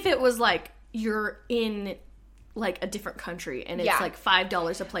 Maybe if it was, like, you're in, like, a different country and it's, like,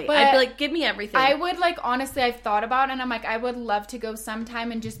 $5 a plate. But I'd be like, give me everything. I would, like, honestly, I've thought about it, and I'm like, I would love to go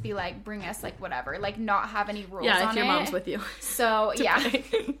sometime and just be like, bring us, like, whatever. Like, not have any rules on it. Yeah, if your mom's with you. So, yeah.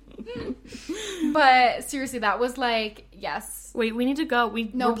 But, seriously, that was, like, yes. Wait, we need to go. We're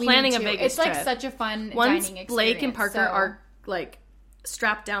planning a Vegas trip. It's like such a fun Once dining experience. Blake and Parker are like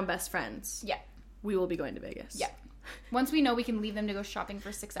strapped down best friends. Yeah. We will be going to Vegas. Yeah. Once we know we can leave them to go shopping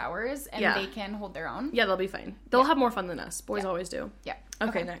for 6 hours and they can hold their own. Yeah, they'll be fine. They'll have more fun than us. Boys always do. Yeah.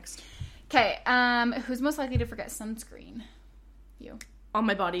 Okay, next. Okay, who's most likely to forget sunscreen? You. On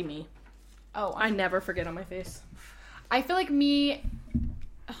my body, me. Oh. I never forget on my face. I feel like me...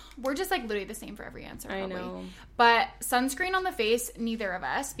 We're just, like, literally the same for every answer, probably. I know. But sunscreen on the face, neither of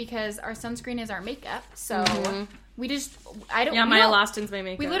us, because our sunscreen is our makeup. So, we just... Yeah, my elastin's my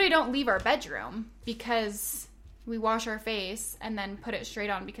makeup. We literally don't leave our bedroom because we wash our face and then put it straight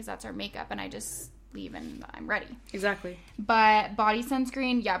on because that's our makeup. And I just leave and I'm ready. Exactly. But body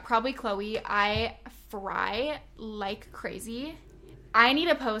sunscreen, yeah, probably Chloe. I fry like crazy. I need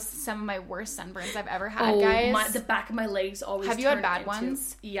to post some of my worst sunburns I've ever had, guys. The back of my legs always Have you had bad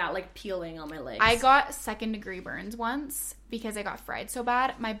ones? Yeah, like peeling on my legs. I got 2nd-degree burns once because I got fried so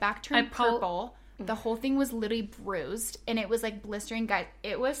bad. My back turned purple. The whole thing was literally bruised, and it was, like, blistering. Guys,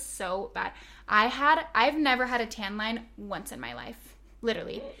 it was so bad. I've never had a tan line once in my life.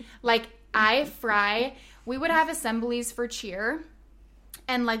 Literally. Like, we would have assemblies for cheer,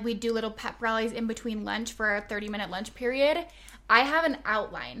 and, like, we'd do little pep rallies in between lunch for a 30-minute lunch period. I have an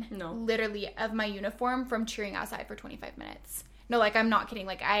outline, literally, of my uniform from cheering outside for 25 minutes. No, like, I'm not kidding.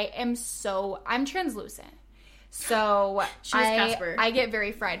 Like, I'm translucent. So, I get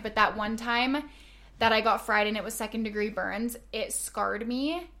very fried. But that one time that I got fried and it was 2nd-degree burns, it scarred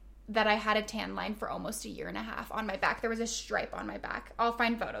me that I had a tan line for almost a year and a half on my back. There was a stripe on my back. I'll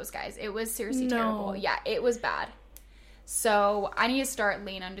find photos, guys. It was seriously terrible. Yeah, it was bad. So, I need to start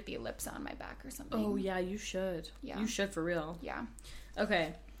laying under the ellipse on my back or something. Oh, yeah, you should. Yeah. You should, for real. Yeah.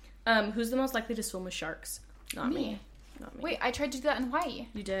 Okay. Who's the most likely to swim with sharks? Not me. Not me. Wait, I tried to do that in Hawaii.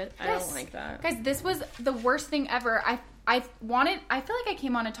 You did? Yes. I don't like that. Guys, this was the worst thing ever. I feel like I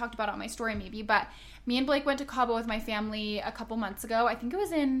came on and talked about it on my story maybe, but me and Blake went to Cabo with my family a couple months ago. I think it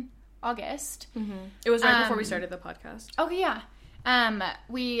was in August. Mm-hmm. It was right before we started the podcast. Okay, yeah.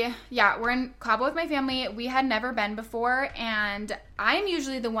 We're in Cabo with my family. We had never been before, and I'm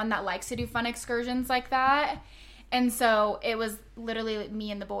usually the one that likes to do fun excursions like that. And so it was literally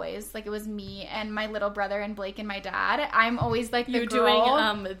me and the boys. Like, it was me and my little brother and Blake and my dad. I'm always like the girl. You're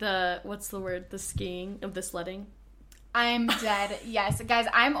doing what's the word? The skiing of the sledding. I'm dead. Yes, guys,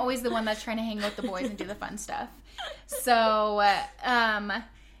 I'm always the one that's trying to hang with the boys and do the fun stuff. So,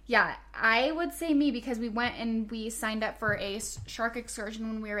 yeah, I would say me because we went and we signed up for a shark excursion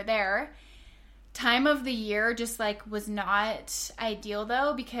when we were there. Time of the year just, like, was not ideal,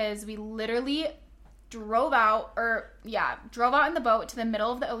 though, because we literally drove out in the boat to the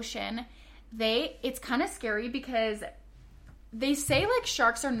middle of the ocean. It's kind of scary because they say, like,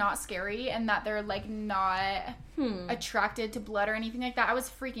 sharks are not scary and that they're, like, not attracted to blood or anything like that. I was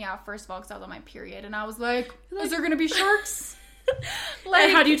freaking out, first of all, because I was on my period, and I was like, is there going to be sharks? Like,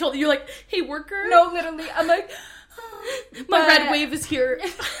 and how do you tell? You're like, hey, worker? No, literally. I'm like, my red wave is here.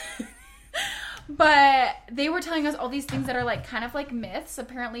 But they were telling us all these things that are, like, kind of like myths.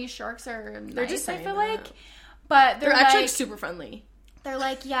 Apparently, sharks are nice, they're just I feel like. But they're actually, like, super friendly. They're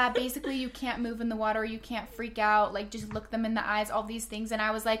like, yeah, basically you can't move in the water, you can't freak out, like, just look them in the eyes, all these things. And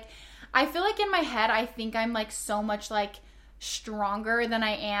I was like, I feel like in my head, I think I'm, like, so much, like, stronger than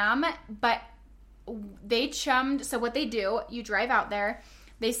I am. But they chummed. So what they do, you drive out there,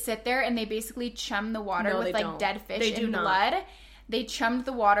 They sit there and they basically chum the water with like dead fish and blood. They chummed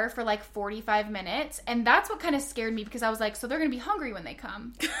the water for like 45 minutes. And that's what kind of scared me because I was like, so they're going to be hungry when they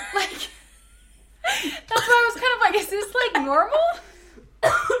come. Like, that's why I was kind of like, is this like normal?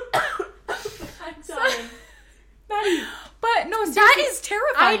 I'm sorry. Maddie. But no, that is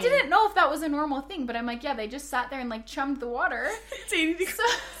terrifying. I didn't know if that was a normal thing, but I'm like, yeah, they just sat there and like chummed the water. It's 80 degrees. So,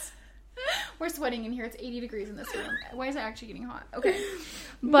 we're sweating in here. It's 80 degrees in this room. Why is it actually getting hot? Okay.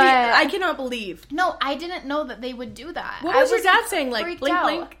 But I cannot believe. No, I didn't know that they would do that. What was your dad saying? Like, blink,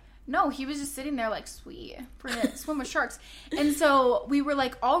 blink? No, he was just sitting there like, sweet. We're going to swim with sharks. And so we were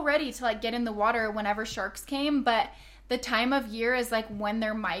like all ready to like get in the water whenever sharks came. But the time of year is like when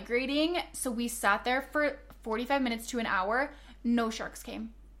they're migrating. So we sat there for 45 minutes to an hour. No sharks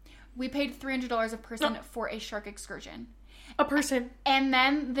came. We paid $300 a person for a shark excursion. A person. And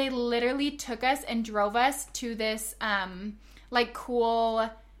then they literally took us and drove us to this, like, cool,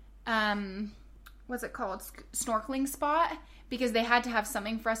 what's it called? Snorkeling spot. Because they had to have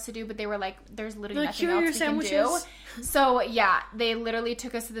something for us to do, but they were like, there's literally nothing else we can do. So, yeah, they literally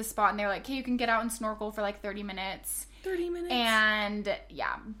took us to this spot, and they were like, okay, you can get out and snorkel for, like, 30 minutes. 30 minutes? And,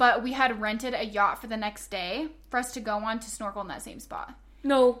 yeah. But we had rented a yacht for the next day for us to go on to snorkel in that same spot.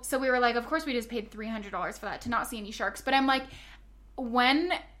 No. So we were like, of course we just paid $300 for that to not see any sharks. But I'm like,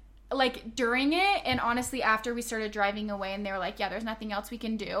 when, like, during it, and honestly after we started driving away and they were like, yeah, there's nothing else we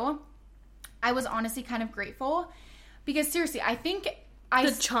can do, I was honestly kind of grateful. Because seriously, I think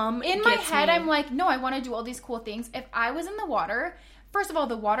the chum in my head, I'm like, no, I want to do all these cool things. If I was in the water, first of all,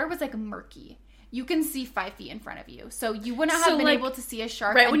 the water was like murky. You can see 5 feet in front of you. So you wouldn't have been able to see a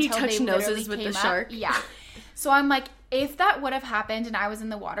shark right when you touch noses with the shark. Yeah. So I'm like, if that would have happened and I was in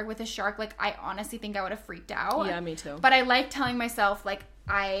the water with a shark, like, I honestly think I would have freaked out. Yeah, me too. But I like telling myself, like,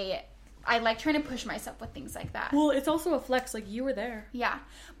 I like trying to push myself with things like that. Well, it's also a flex. Like, you were there. Yeah.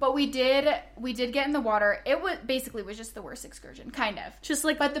 But we did get in the water. It was just the worst excursion, kind of. Just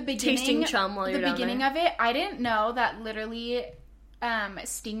like, but the beginning, tasting chum while you're down there. The beginning of it, I didn't know that literally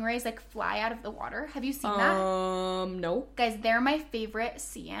stingrays like fly out of the water. Have you seen that? No. Guys, they're my favorite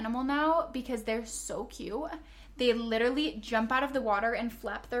sea animal now because they're so cute. They literally jump out of the water and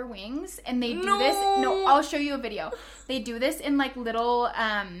flap their wings, and they do this. No, I'll show you a video. They do this in like little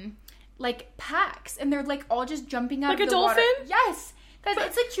like packs, and they're like all just jumping out like of the water. Like a dolphin? Yes. Guys,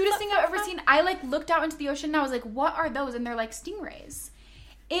 it's the cutest thing I've ever seen. I like looked out into the ocean and I was like, what are those? And they're like stingrays.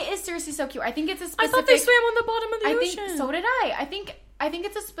 It is seriously so cute. I think it's a specific... I thought they swam on the bottom of the ocean. So did I. I think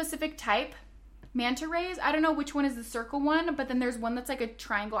it's a specific type. Manta rays. I don't know which one is the circle one, but then there's one that's like a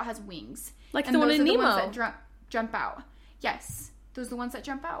triangle. It has wings. Like and the one in Nemo. Those are the ones that jump out. Yes. Those are the ones that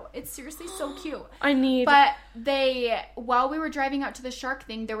jump out. It's seriously so cute. But while we were driving out to the shark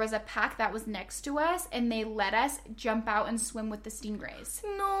thing, there was a pack that was next to us, and they let us jump out and swim with the stingrays.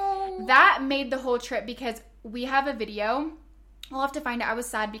 No. That made the whole trip because we have a video. I'll have to find it. I was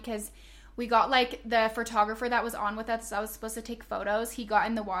sad because we got, like, the photographer that was on with us. I was supposed to take photos. He got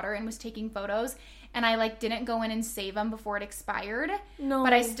in the water and was taking photos. And I, like, didn't go in and save them before it expired. No.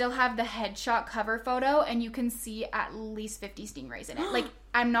 But I still have the headshot cover photo, and you can see at least 50 stingrays in it. Like,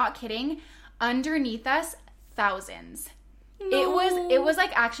 I'm not kidding. Underneath us, thousands. No. It was,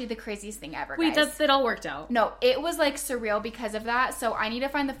 like, actually the craziest thing ever, guys. Wait, it all worked out. No, it was, like, surreal because of that. So I need to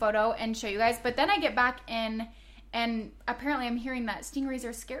find the photo and show you guys. But then I get back in, and apparently I'm hearing that stingrays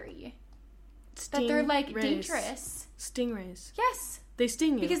are scary. That they're, like, dangerous. Stingrays. Yes. They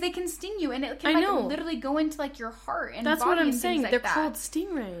sting you. Because they can sting you, and it can like literally go into like your heart and that's body what I'm and saying. Like they're that. called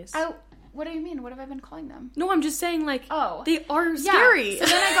stingrays. What do you mean? What have I been calling them? No, I'm just saying like they are scary. So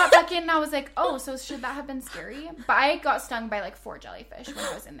then I got back in and I was like, oh, so should that have been scary? But I got stung by like 4 jellyfish when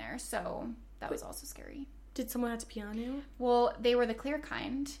I was in there, so that was also scary. Did someone have to pee on you? Well, they were the clear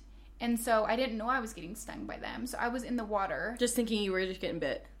kind, and so I didn't know I was getting stung by them. So I was in the water, just thinking you were just getting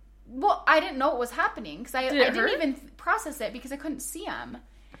bit. Well, I didn't know what was happening because I didn't even process it because I couldn't see them.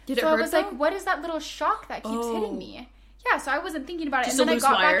 Did it hurt, I was like, what is that little shock that keeps hitting me? Yeah, so I wasn't thinking about it. Just and then I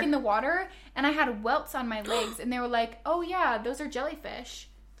got back in the water, and I had welts on my legs, and they were like, oh, yeah, those are jellyfish.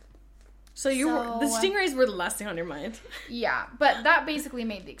 So the stingrays were the last thing on your mind. Yeah, but that basically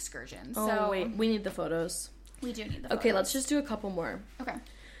made the excursion. Oh, wait, we need the photos. We do need the photos. Okay, let's just do a couple more. Okay.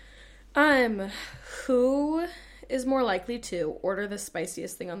 Who is more likely to order the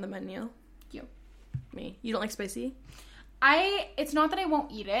spiciest thing on the menu? You. Me. You don't like spicy? It's not that I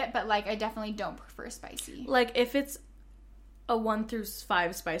won't eat it, but, like, I definitely don't prefer spicy. Like, if it's a 1 through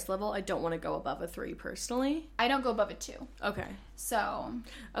 5 spice level, I don't want to go above a 3, personally. I don't go above a 2. Okay. So.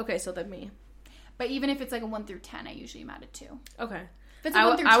 Okay, so then me. But even if it's, like, a 1 through 10, I usually am at a 2. Okay. If it's a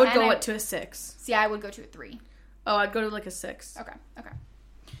 1 through 10, I would go to a 6. See, I would go to a 3. Oh, I'd go to, like, a 6. Okay.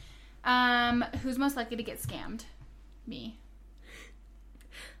 Who's most likely to get scammed? Me.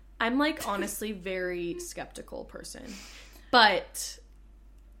 I'm, like, honestly very skeptical person. But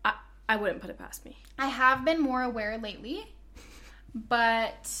I wouldn't put it past me. I have been more aware lately.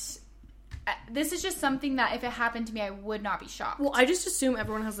 But this is just something that if it happened to me, I would not be shocked. Well, I just assume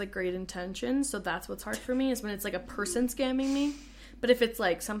everyone has, like, great intentions. So that's what's hard for me is when it's, like, a person scamming me. But if it's,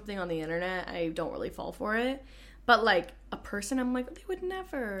 like, something on the internet, I don't really fall for it. But, like, a person, I'm like, they would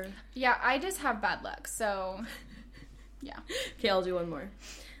never. Yeah, I just have bad luck, so, yeah. Okay, I'll do one more.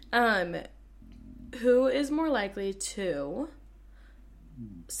 Who is more likely to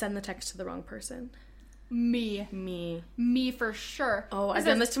send the text to the wrong person? Me. Me for sure. Oh, I've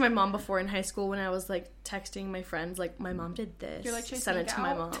done this to my mom before in high school when I was, like, texting my friends, like, my mom did this. You're like, should I send it to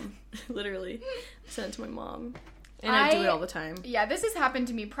my mom. Literally. Send it to my mom. And I do it all the time. Yeah, this has happened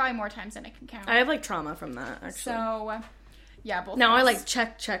to me probably more times than I can count. I have, like, trauma from that, actually. So, yeah, both now I, like,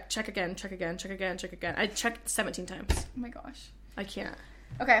 check again. I checked 17 times. Oh my gosh. I can't.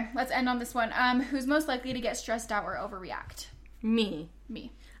 Okay, let's end on this one. Who's most likely to get stressed out or overreact? Me.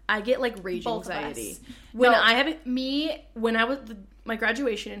 I get, like, rage both anxiety. When I was my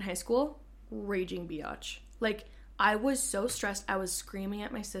graduation in high school, raging biatch. Like, I was so stressed. I was screaming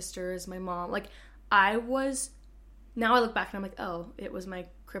at my sisters, my mom. Like, now I look back and I'm like, oh, it was my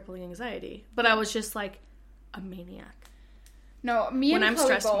crippling anxiety. But I was just, like, a maniac. No, me and Chloe both.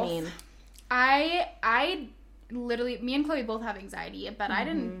 When I'm stressed, mean. I literally, me and Chloe both have anxiety, but I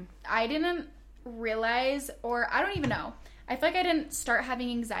didn't realize, or I don't even know. I feel like I didn't start having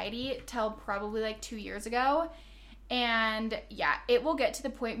anxiety till probably, like, 2 years ago. And, yeah, it will get to the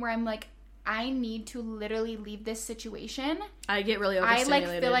point where I'm, like, I need to literally leave this situation. I get really overstimulated.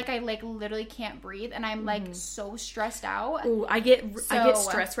 I, like, feel like I, like, literally can't breathe, and I'm, like, so stressed out. Ooh, I get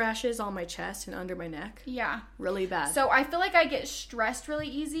stress rashes on my chest and under my neck. Yeah. Really bad. So I feel like I get stressed really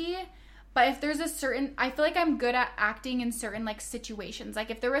easy, but if there's I feel like I'm good at acting in certain, like, situations.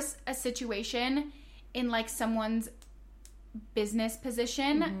 Like, if there was a situation in, like, someone's business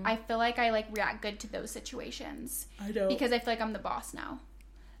position, I feel like I, like, react good to those situations. I don't. Because I feel like I'm the boss now.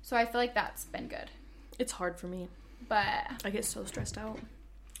 So I feel like that's been good. It's hard for me. But I get so stressed out.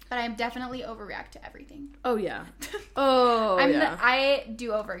 But I definitely overreact to everything. Oh, yeah. I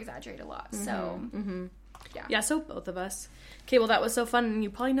do over-exaggerate a lot, so... Yeah. Yeah, so both of us. Okay, well, that was so fun, and you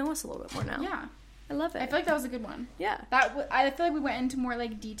probably know us a little bit more now. Yeah. I love it. I feel like that was a good one. Yeah. I feel like we went into more,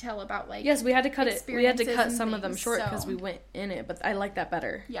 like, detail about, like... Yes, we had to cut it. We had to cut some of them short because we went in it, but I like that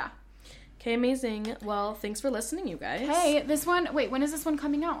better. Yeah. Okay, amazing. Well, thanks for listening, you guys. Hey, this one... Wait, when is this one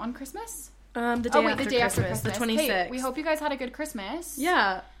coming out? On Christmas? The day after Christmas. The 26th. Hey, we hope you guys had a good Christmas.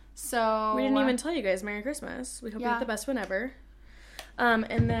 Yeah. So... We didn't even tell you guys Merry Christmas. We hope you had the best one ever.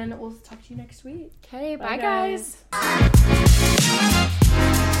 And then we'll talk to you next week. Okay, bye guys.